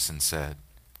Jesus instead.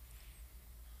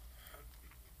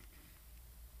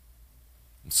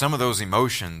 And some of those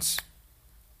emotions,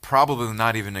 probably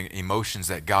not even emotions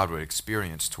that God would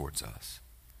experience towards us.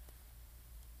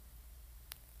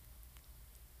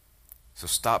 So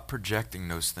stop projecting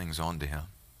those things onto Him.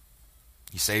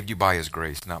 He saved you by His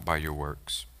grace, not by your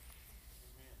works.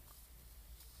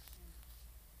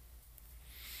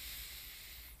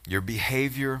 Your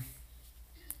behavior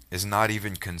is not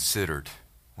even considered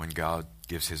when God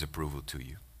gives His approval to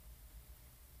you.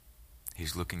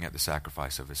 He's looking at the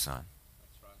sacrifice of His Son.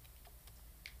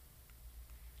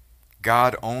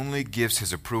 God only gives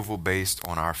His approval based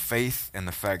on our faith and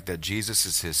the fact that Jesus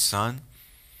is His Son.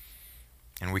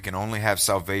 And we can only have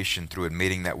salvation through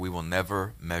admitting that we will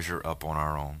never measure up on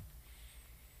our own.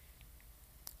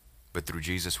 But through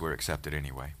Jesus, we're accepted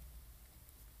anyway.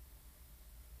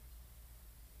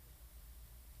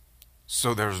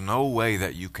 So there's no way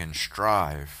that you can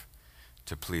strive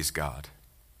to please God.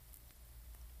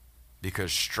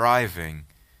 Because striving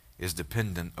is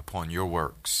dependent upon your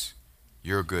works,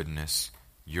 your goodness,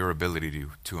 your ability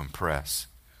to impress.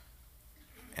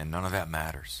 And none of that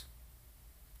matters.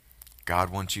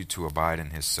 God wants you to abide in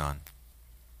His Son.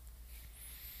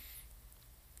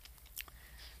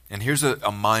 And here's a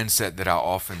mindset that I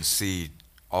often see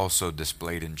also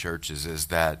displayed in churches, is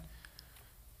that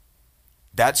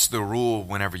that's the rule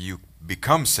whenever you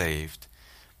become saved,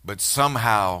 but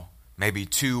somehow maybe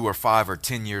 2 or 5 or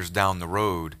 10 years down the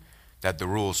road that the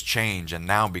rules change, and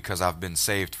now because I've been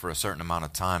saved for a certain amount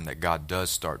of time that God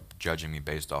does start judging me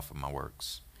based off of my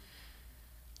works.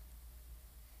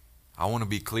 I want to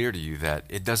be clear to you that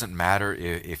it doesn't matter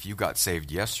if you got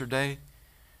saved yesterday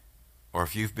or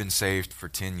if you've been saved for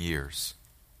 10 years.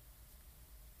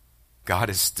 God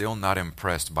is still not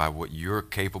impressed by what you're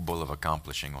capable of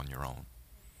accomplishing on your own.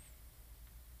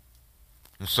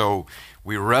 And so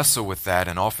we wrestle with that,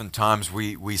 and oftentimes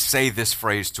we say this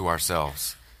phrase to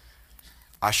ourselves: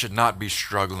 I should not be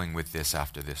struggling with this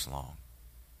after this long.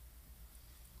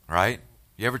 Right?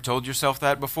 You ever told yourself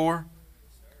that before?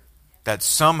 That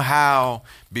somehow,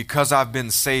 because I've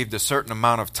been saved a certain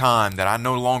amount of time, that I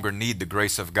no longer need the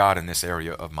grace of God in this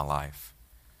area of my life.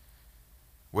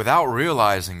 Without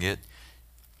realizing it,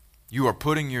 you are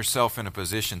putting yourself in a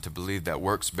position to believe that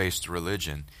works-based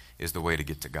religion is the way to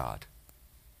get to God.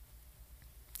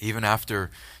 Even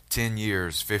after 10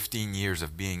 years, 15 years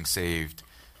of being saved,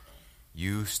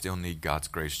 you still need God's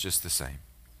grace just the same.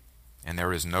 And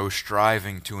there is no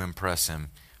striving to impress Him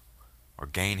or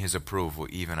gain His approval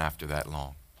even after that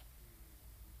long.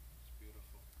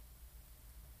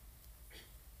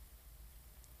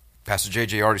 Pastor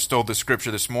JJ already stole the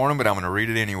scripture this morning, but I'm going to read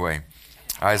it anyway.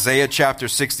 Isaiah chapter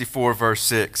 64, verse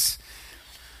 6.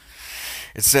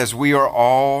 It says, "We are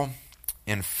all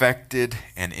infected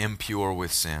and impure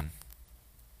with sin.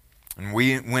 And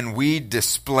when we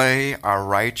display our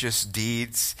righteous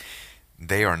deeds,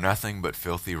 they are nothing but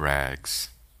filthy rags.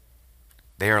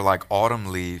 They are like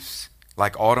autumn leaves.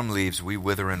 Like autumn leaves, we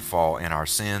wither and fall, and our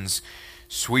sins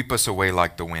sweep us away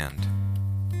like the wind.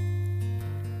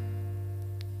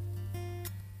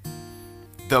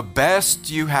 The best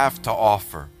you have to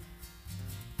offer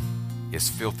is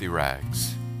filthy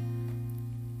rags.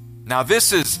 Now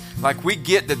this is, like, we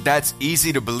get that that's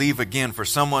easy to believe again for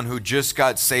someone who just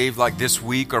got saved like this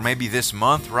week or maybe this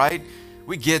month, right?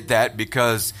 We get that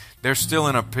because they're still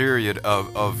in a period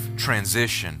of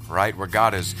transition, right? Where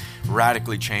God is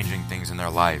radically changing things in their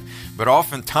life. But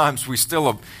oftentimes we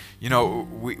still,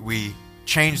 we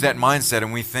change that mindset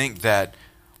and we think that,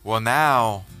 well,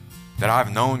 now that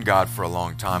I've known God for a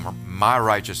long time, my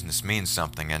righteousness means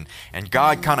something. And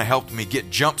God kind of helped me get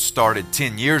jump-started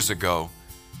 10 years ago.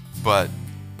 But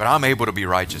I'm able to be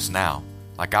righteous now.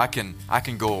 Like I can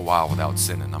go a while without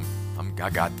sinning. I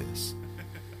got this.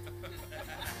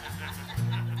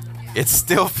 It's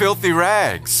still filthy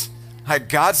rags. Like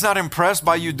God's not impressed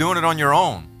by you doing it on your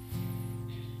own.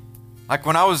 Like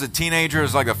when I was a teenager, it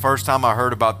was like the first time I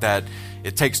heard about that.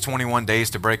 It takes 21 days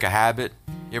to break a habit.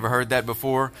 You ever heard that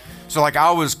before? So like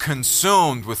I was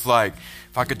consumed with like,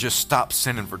 if I could just stop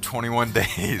sinning for 21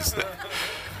 days,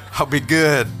 I'll be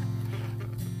good.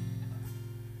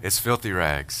 It's filthy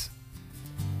rags.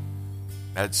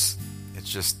 It's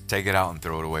just take it out and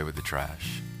throw it away with the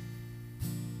trash.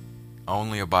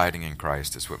 Only abiding in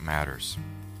Christ is what matters.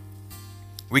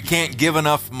 We can't give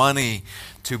enough money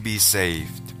to be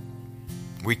saved.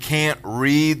 We can't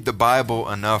read the Bible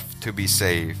enough to be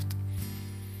saved.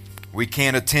 We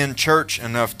can't attend church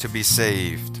enough to be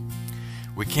saved.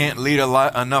 We can't lead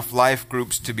enough life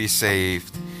groups to be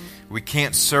saved. We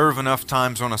can't serve enough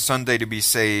times on a Sunday to be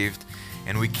saved.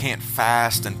 And we can't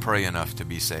fast and pray enough to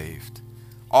be saved.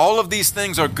 All of these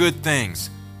things are good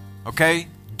things, okay?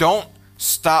 Don't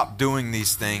stop doing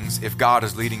these things if God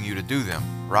is leading you to do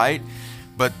them, right?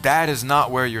 But that is not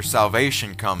where your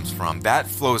salvation comes from. That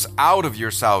flows out of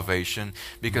your salvation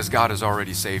because God has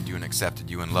already saved you and accepted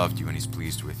you and loved you and He's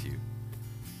pleased with you.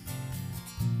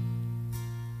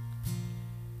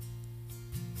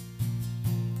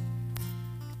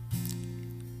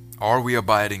 Are we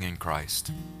abiding in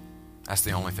Christ? That's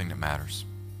the only thing that matters.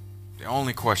 The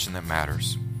only question that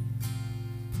matters.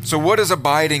 So what does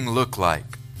abiding look like?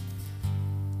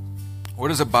 What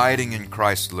does abiding in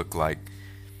Christ look like?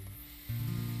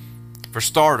 For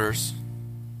starters,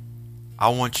 I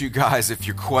want you guys, if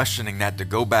you're questioning that, to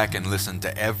go back and listen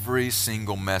to every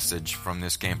single message from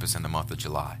this campus in the month of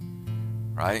July.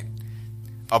 Right?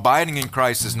 Abiding in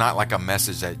Christ is not like a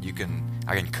message that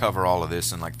I can cover all of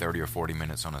this in like 30 or 40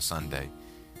 minutes on a Sunday.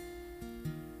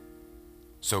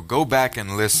 So go back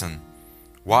and listen.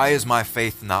 Why is my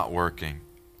faith not working?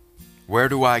 Where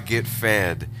do I get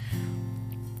fed?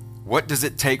 What does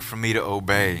it take for me to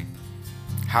obey?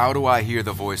 How do I hear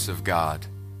the voice of God?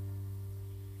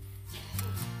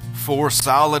 4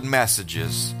 solid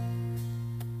messages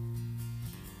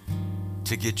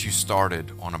to get you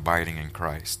started on abiding in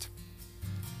Christ.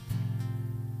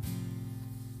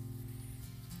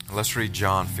 Let's read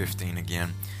John 15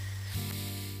 again.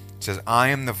 It says, I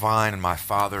am the vine and my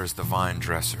Father is the vine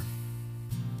dresser.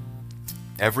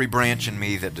 Every branch in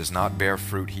me that does not bear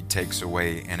fruit he takes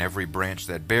away, and every branch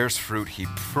that bears fruit he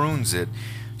prunes it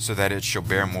so that it shall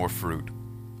bear more fruit.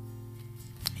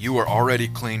 You are already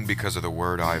clean because of the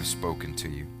word I have spoken to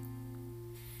you.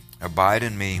 Abide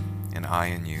in me and I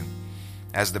in you.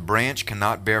 As the branch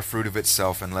cannot bear fruit of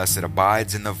itself unless it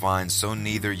abides in the vine, so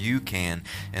neither you can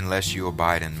unless you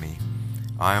abide in me.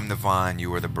 I am the vine,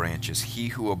 you are the branches. He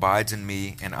who abides in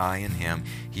me and I in him,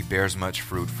 he bears much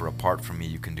fruit, for apart from me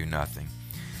you can do nothing.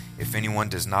 If anyone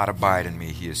does not abide in me,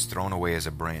 he is thrown away as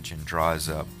a branch and dries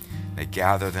up. They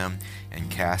gather them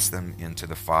and cast them into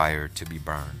the fire to be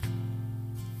burned.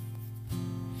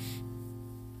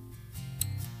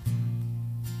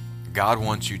 God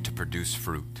wants you to produce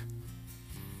fruit.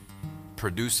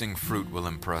 Producing fruit will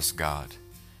impress God,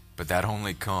 but that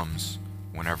only comes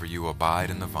whenever you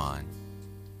abide in the vine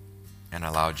and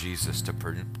allow Jesus to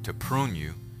prune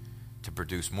you to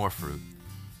produce more fruit.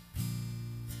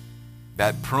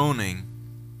 That pruning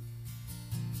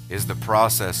is the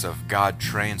process of God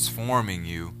transforming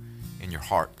you in your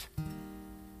heart,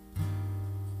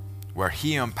 where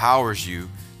He empowers you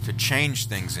to change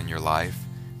things in your life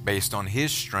based on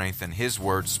His strength and His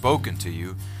word spoken to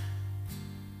you,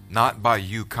 not by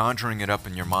you conjuring it up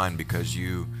in your mind because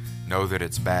you know that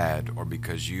it's bad or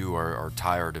because you are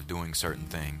tired of doing certain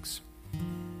things.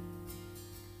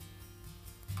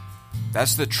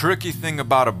 That's the tricky thing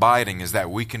about abiding, is that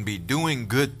we can be doing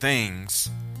good things,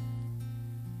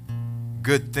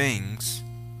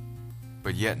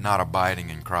 but yet not abiding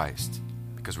in Christ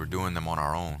because we're doing them on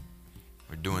our own.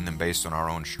 We're doing them based on our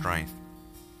own strength.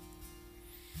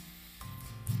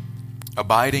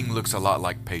 Abiding looks a lot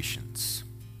like patience.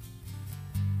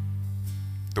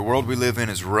 The world we live in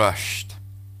is rushed,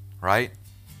 right?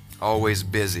 Always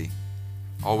busy,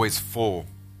 always full.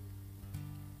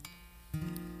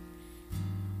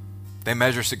 They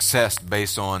measure success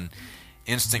based on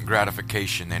instant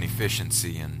gratification and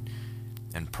efficiency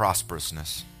and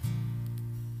prosperousness.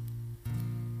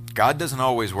 God doesn't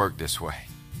always work this way.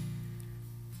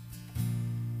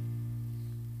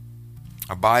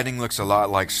 Abiding looks a lot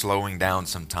like slowing down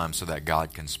sometimes so that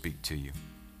God can speak to you.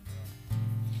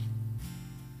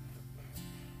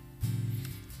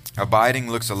 Abiding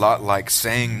looks a lot like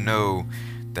saying no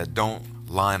that don't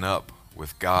line up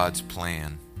with God's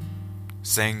plan.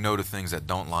 Saying no to things that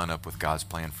don't line up with God's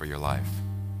plan for your life.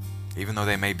 Even though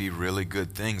they may be really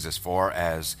good things as far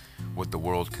as what the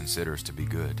world considers to be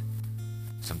good.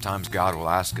 Sometimes God will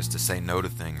ask us to say no to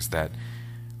things that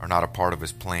are not a part of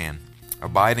His plan.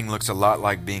 Abiding looks a lot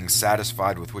like being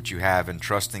satisfied with what you have and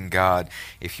trusting God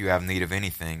if you have need of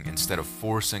anything, instead of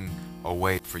forcing a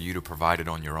way for you to provide it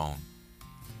on your own.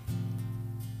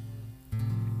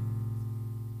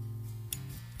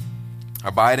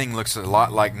 Abiding looks a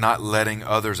lot like not letting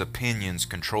others' opinions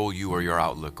control you or your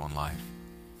outlook on life.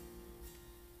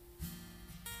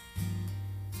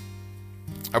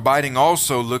 Abiding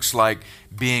also looks like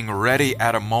being ready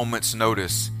at a moment's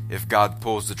notice if God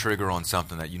pulls the trigger on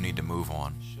something that you need to move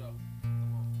on.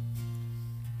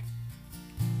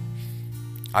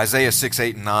 Isaiah 6,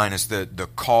 8, and 9 is the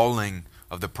calling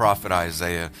of the prophet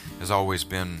Isaiah. Has always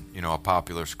been, a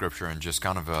popular scripture and just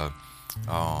kind of a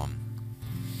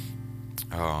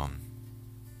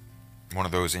one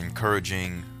of those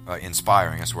encouraging,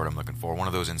 inspiring, that's the word I'm looking for, one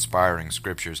of those inspiring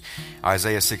scriptures.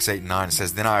 Isaiah 6, 8, and 9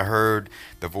 says, "Then I heard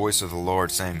the voice of the Lord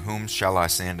saying, Whom shall I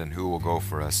send and who will go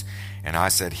for us? And I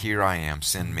said, Here I am,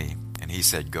 send me. And He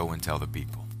said, Go and tell the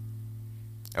people."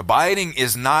 Abiding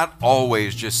is not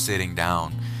always just sitting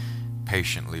down,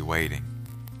 patiently waiting.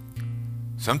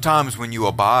 Sometimes when you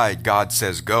abide, God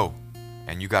says go,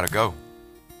 and you got to go.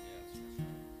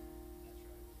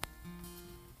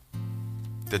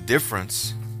 The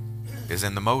difference is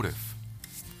in the motive.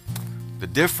 The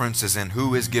difference is in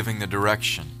who is giving the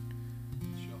direction.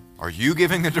 Are you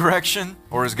giving the direction,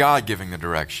 or is God giving the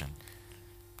direction?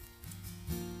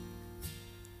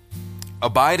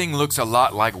 Abiding looks a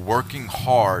lot like working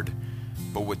hard,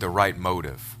 but with the right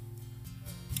motive.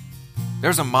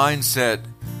 There's a mindset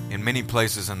in many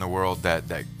places in the world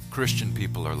that Christian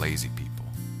people are lazy people.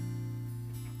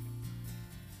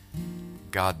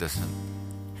 God doesn't.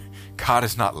 God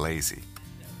is not lazy.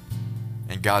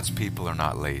 And God's people are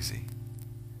not lazy.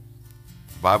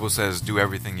 The Bible says do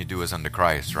everything you do as unto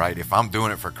Christ, right? If I'm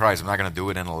doing it for Christ, I'm not going to do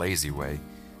it in a lazy way,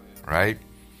 right?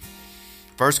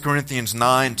 1 Corinthians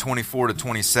 9, 24 to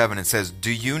 27, it says,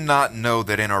 "Do you not know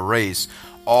that in a race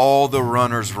all the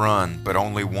runners run, but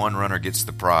only one runner gets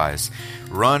the prize?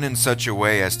 Run in such a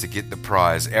way as to get the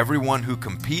prize. Everyone who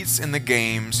competes in the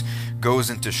games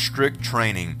goes into strict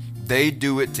training. They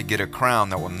do it to get a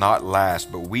crown that will not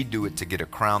last, but we do it to get a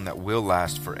crown that will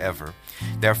last forever.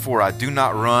 Therefore, I do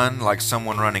not run like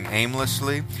someone running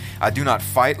aimlessly. I do not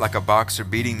fight like a boxer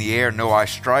beating the air. No, I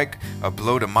strike a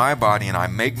blow to my body, and I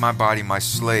make my body my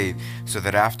slave, so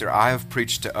that after I have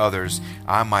preached to others,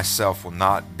 I myself will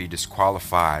not be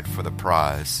disqualified for the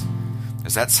prize."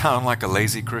 Does that sound like a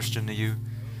lazy Christian to you?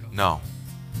 No.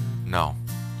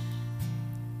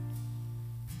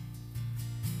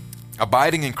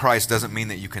 Abiding in Christ doesn't mean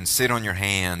that you can sit on your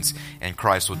hands and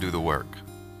Christ will do the work.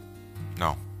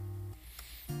 No.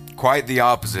 Quite the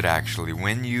opposite, actually.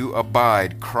 When you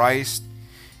abide in Christ,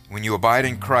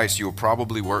 you will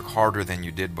probably work harder than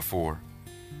you did before.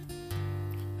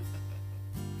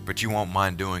 But you won't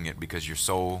mind doing it because your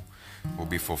soul will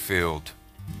be fulfilled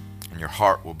and your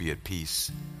heart will be at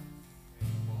peace.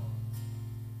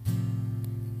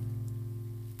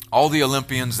 All the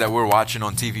Olympians that we're watching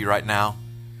on TV right now,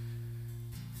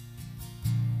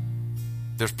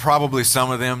 there's probably some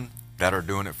of them that are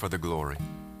doing it for the glory,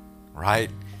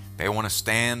 right? They want to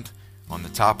stand on the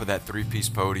top of that three-piece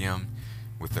podium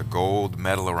with a gold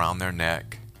medal around their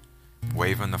neck,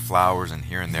 waving the flowers and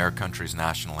hearing their country's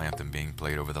national anthem being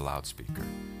played over the loudspeaker,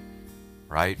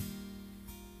 right?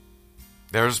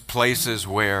 There's places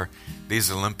where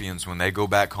these Olympians, when they go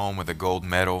back home with a gold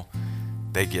medal,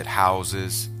 they get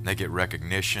houses, they get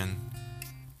recognition,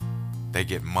 they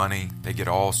get money, they get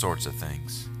all sorts of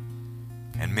things.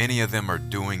 and many of them are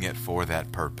doing it for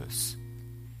that purpose.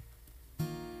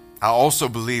 I also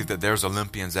believe that there's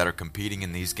Olympians that are competing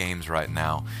in these games right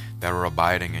now that are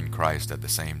abiding in Christ at the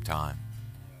same time,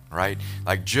 right?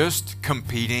 Like just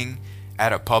competing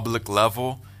at a public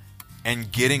level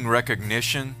and getting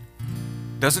recognition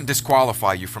doesn't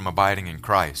disqualify you from abiding in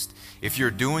Christ. If you're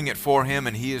doing it for Him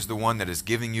and He is the one that is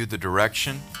giving you the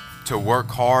direction to work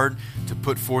hard, to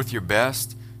put forth your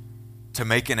best, to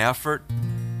make an effort,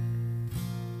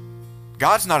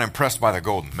 God's not impressed by the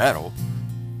gold medal.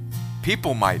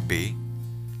 People might be.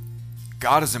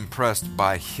 God is impressed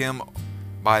by Him,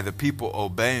 by the people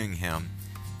obeying Him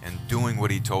and doing what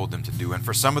He told them to do. And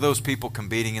for some of those people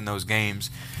competing in those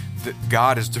games,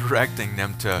 God is directing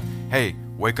them to, hey,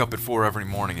 wake up at 4 every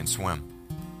morning and swim.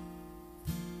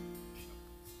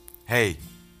 Hey,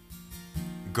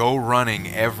 go running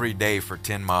every day for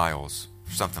 10 miles.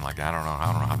 Something like that.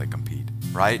 I don't know how they compete,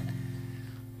 right?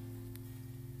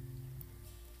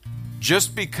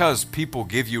 Just because people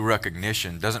give you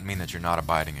recognition doesn't mean that you're not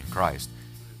abiding in Christ.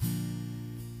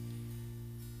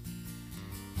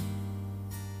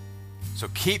 So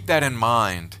keep that in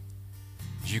mind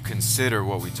as you consider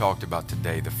what we talked about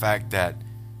today. The fact that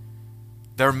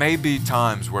there may be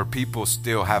times where people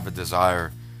still have a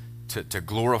desire to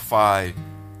glorify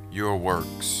your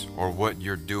works or what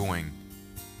you're doing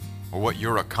or what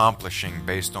you're accomplishing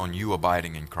based on you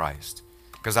abiding in Christ.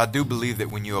 Because I do believe that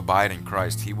when you abide in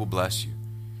Christ, He will bless you.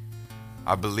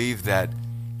 I believe that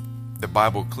the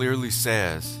Bible clearly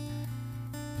says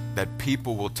that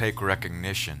people will take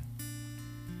recognition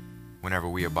whenever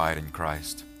we abide in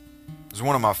Christ. It's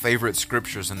one of my favorite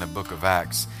scriptures in the book of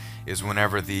Acts is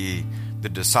whenever the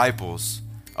disciples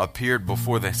appeared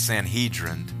before the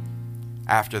Sanhedrin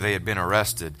after they had been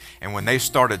arrested. And when they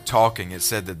started talking, it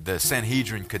said that the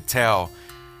Sanhedrin could tell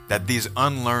that these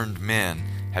unlearned men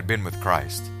had been with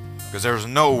Christ. Because there was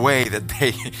no way that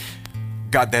they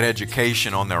got that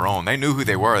education on their own. They knew who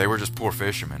they were. They were just poor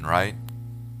fishermen, right?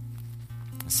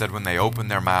 It said when they opened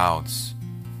their mouths,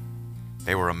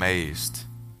 they were amazed.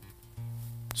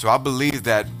 So I believe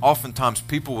that oftentimes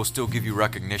people will still give you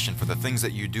recognition for the things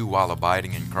that you do while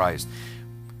abiding in Christ.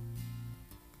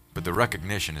 But the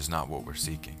recognition is not what we're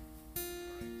seeking.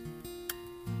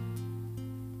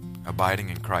 Abiding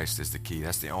in Christ is the key.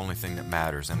 That's the only thing that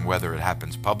matters. And whether it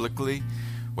happens publicly,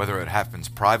 whether it happens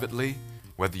privately,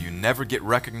 whether you never get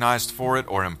recognized for it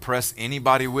or impress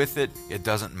anybody with it, it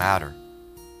doesn't matter.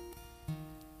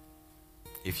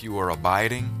 If you are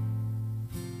abiding,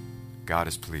 God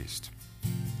is pleased.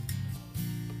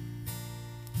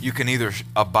 You can either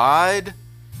abide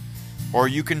or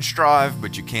you can strive,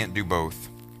 but you can't do both.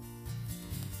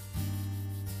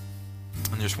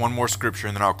 And there's one more scripture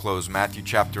and then I'll close. Matthew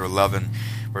chapter 11,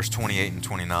 verse 28 and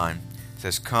 29. It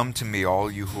says, "Come to me,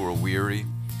 all you who are weary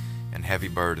and heavy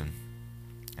burden,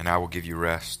 and I will give you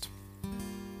rest.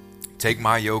 Take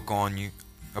my yoke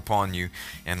upon you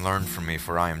and learn from me,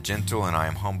 for I am gentle and I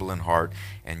am humble in heart,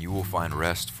 and you will find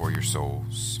rest for your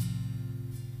souls."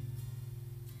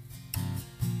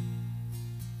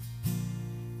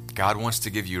 God wants to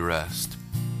give you rest.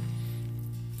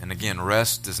 And again,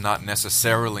 rest does not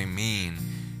necessarily mean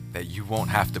that you won't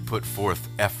have to put forth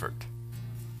effort.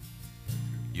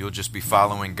 You'll just be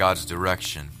following God's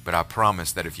direction. But I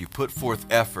promise that if you put forth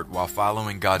effort while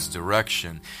following God's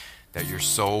direction, that your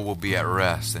soul will be at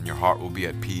rest and your heart will be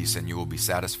at peace and you will be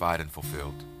satisfied and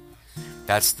fulfilled.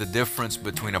 That's the difference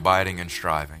between abiding and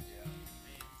striving.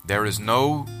 There is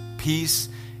no peace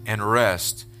and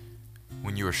rest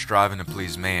when you are striving to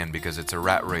please man, because it's a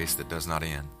rat race that does not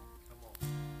end.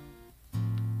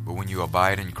 But when you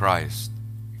abide in Christ,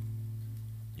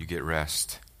 you get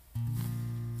rest.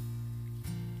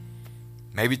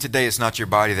 Maybe today it's not your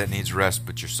body that needs rest,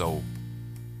 but your soul.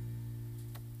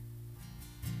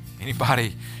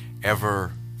 Anybody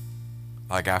ever,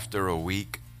 like after a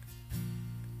week,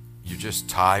 you're just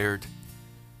tired,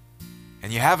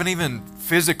 and you haven't even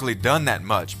physically done that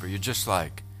much, but you're just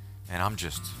like, man, I'm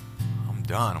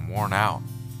done, I'm worn out.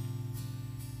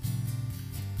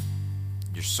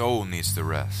 Your soul needs the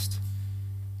rest.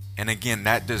 And again,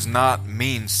 that does not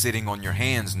mean sitting on your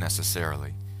hands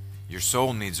necessarily. Your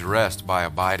soul needs rest by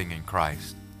abiding in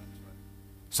Christ.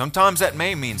 Sometimes that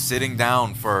may mean sitting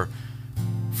down for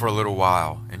a little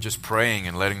while and just praying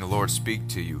and letting the Lord speak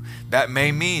to you. That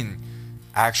may mean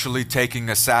actually taking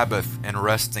a Sabbath and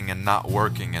resting and not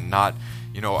working and not,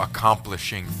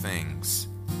 accomplishing things.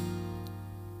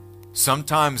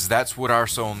 Sometimes that's what our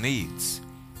soul needs,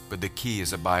 but the key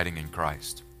is abiding in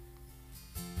Christ.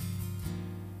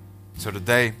 So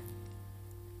today,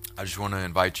 I just want to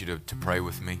invite you to pray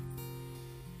with me.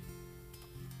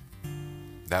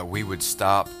 That we would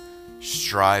stop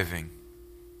striving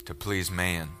to please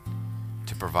man,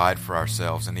 to provide for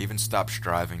ourselves, and even stop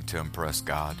striving to impress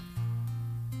God.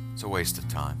 It's a waste of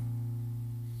time.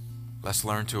 Let's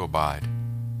learn to abide.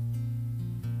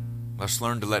 Let's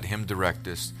learn to let Him direct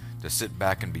us, to sit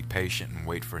back and be patient and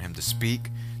wait for Him to speak,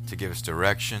 to give us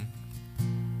direction.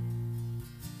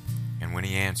 And when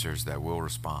He answers, that we'll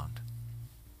respond.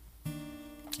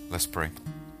 Let's pray.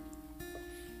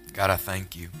 God, I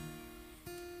thank You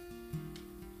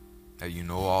that You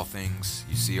know all things,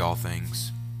 You see all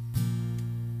things,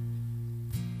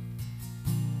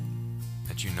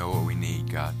 that You know what we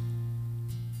need, God.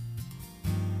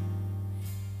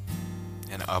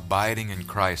 And abiding in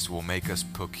Christ will make us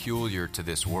peculiar to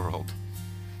this world,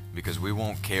 because we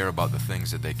won't care about the things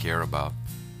that they care about.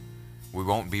 We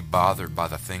won't be bothered by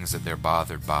the things that they're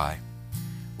bothered by.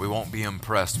 We won't be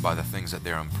impressed by the things that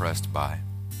they're impressed by.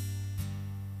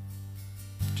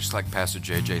 Just like Pastor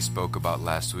JJ spoke about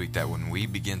last week, that when we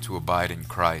begin to abide in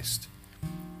Christ,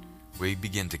 we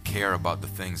begin to care about the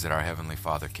things that our Heavenly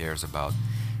Father cares about.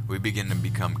 We begin to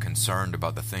become concerned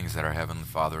about the things that our Heavenly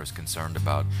Father is concerned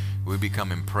about. We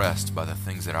become impressed by the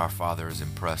things that our Father is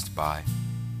impressed by.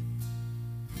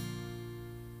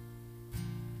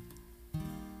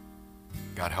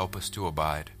 God, help us to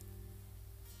abide.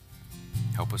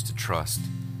 Help us to trust.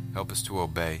 Help us to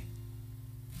obey.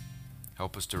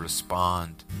 Help us to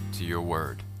respond to Your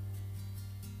word.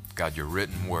 God, Your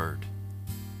written word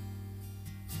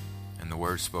and the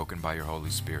word spoken by Your Holy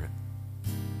Spirit.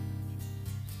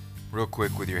 Real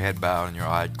quick, with your head bowed and your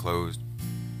eye closed,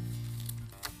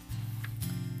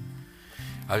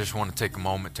 I just want to take a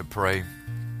moment to pray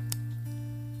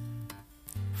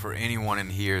for anyone in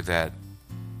here that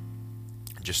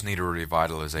just need a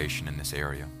revitalization in this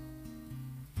area.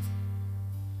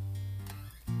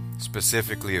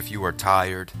 Specifically, if you are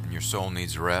tired and your soul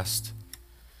needs rest,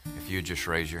 if you would just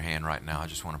raise your hand right now, I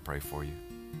just want to pray for you.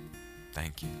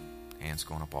 Thank you. Hands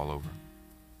going up all over.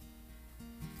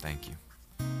 Thank you.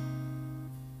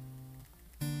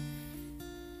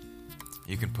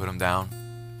 You can put them down.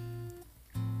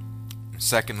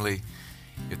 Secondly,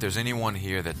 if there's anyone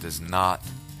here that does not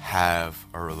have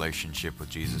a relationship with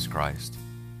Jesus Christ,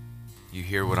 you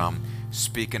hear what I'm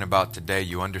speaking about today,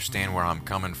 you understand where I'm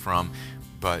coming from,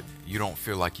 but you don't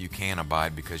feel like you can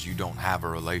abide because you don't have a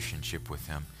relationship with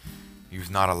Him. You've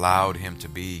not allowed Him to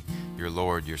be your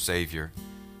Lord, your Savior.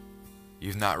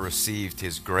 You've not received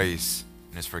His grace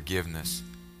and His forgiveness.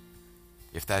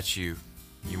 If that's you,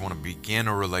 you want to begin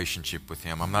a relationship with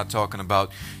Him. I'm not talking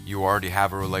about you already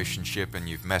have a relationship and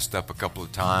you've messed up a couple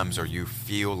of times, or you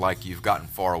feel like you've gotten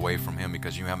far away from Him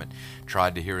because you haven't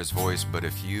tried to hear His voice. But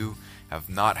if you have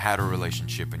not had a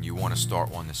relationship and you want to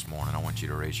start one this morning, I want you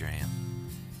to raise your hand.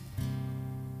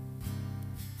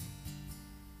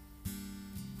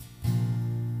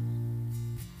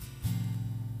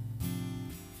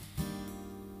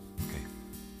 Okay.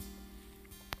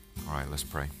 All right, let's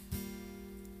pray.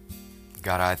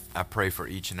 God, I pray for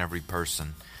each and every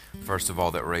person, first of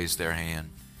all, that raised their hand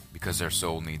because their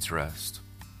soul needs rest.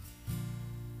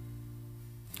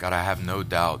 God, I have no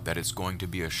doubt that it's going to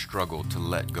be a struggle to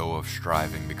let go of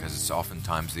striving, because it's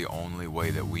oftentimes the only way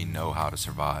that we know how to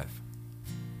survive.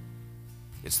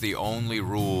 It's the only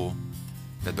rule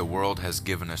that the world has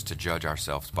given us to judge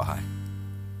ourselves by.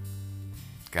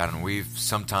 God, and we've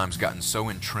sometimes gotten so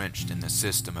entrenched in the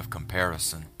system of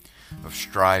comparison, of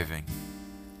striving,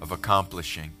 of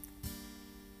accomplishing,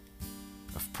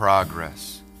 of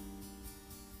progress.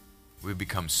 We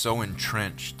become so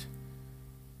entrenched,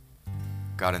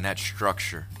 God, in that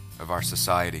structure of our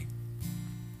society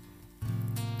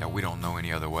that we don't know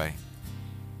any other way.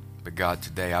 But God,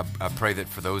 today I pray that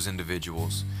for those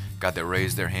individuals, God, that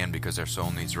raise their hand because their soul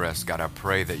needs rest, God, I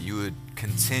pray that you would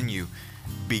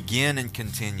begin and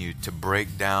continue to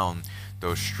break down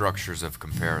those structures of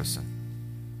comparison.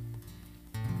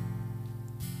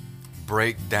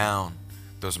 Break down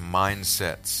those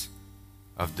mindsets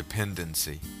of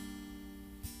dependency,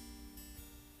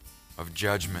 of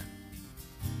judgment,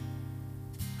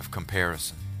 of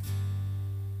comparison.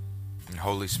 And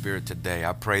Holy Spirit, today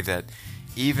I pray that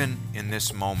even in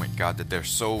this moment, God, that their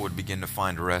soul would begin to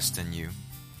find rest in you.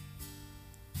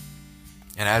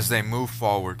 And as they move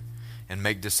forward and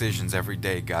make decisions every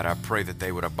day, God, I pray that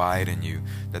they would abide in you,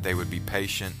 that they would be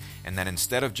patient, and that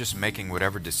instead of just making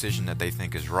whatever decision that they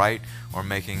think is right, or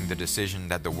making the decision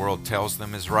that the world tells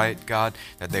them is right, God,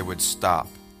 that they would stop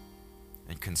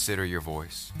and consider your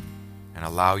voice and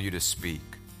allow you to speak,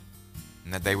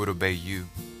 and that they would obey you.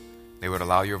 They would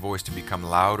allow your voice to become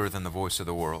louder than the voice of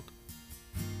the world,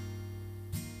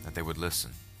 that they would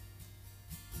listen.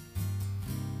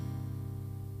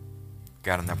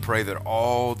 God, and I pray that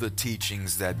all the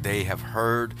teachings that they have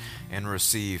heard and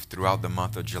received throughout the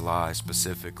month of July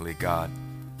specifically, God,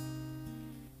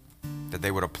 that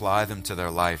they would apply them to their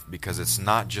life, because it's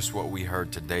not just what we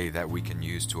heard today that we can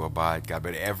use to abide, God,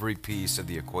 but every piece of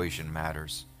the equation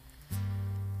matters.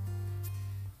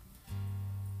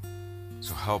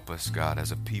 So help us, God,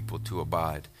 as a people to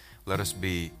abide. Let us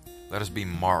be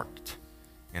marked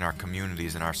in our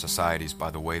communities and our societies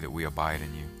by the way that we abide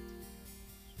in you.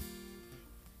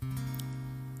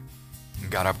 And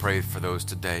God, I pray for those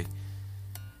today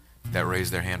that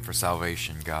raise their hand for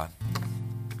salvation, God.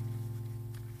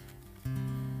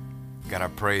 God, I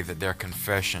pray that their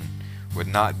confession would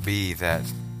not be that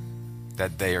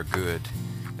they are good,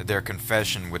 that their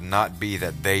confession would not be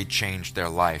that they changed their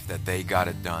life, that they got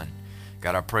it done.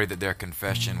 God, I pray that their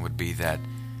confession would be that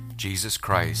Jesus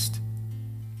Christ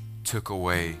took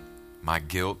away my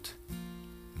guilt,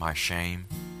 my shame,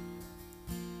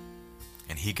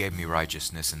 and He gave me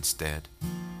righteousness instead,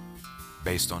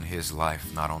 based on His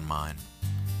life, not on mine.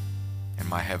 And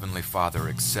my Heavenly Father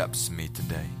accepts me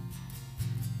today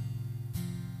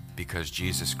because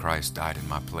Jesus Christ died in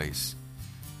my place,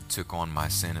 took on my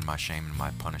sin and my shame and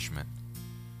my punishment.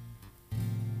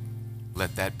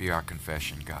 Let that be our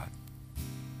confession, God.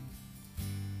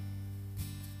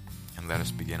 And let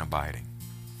us begin abiding.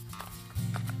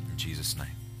 In Jesus' name,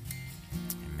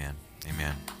 amen.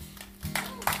 Amen.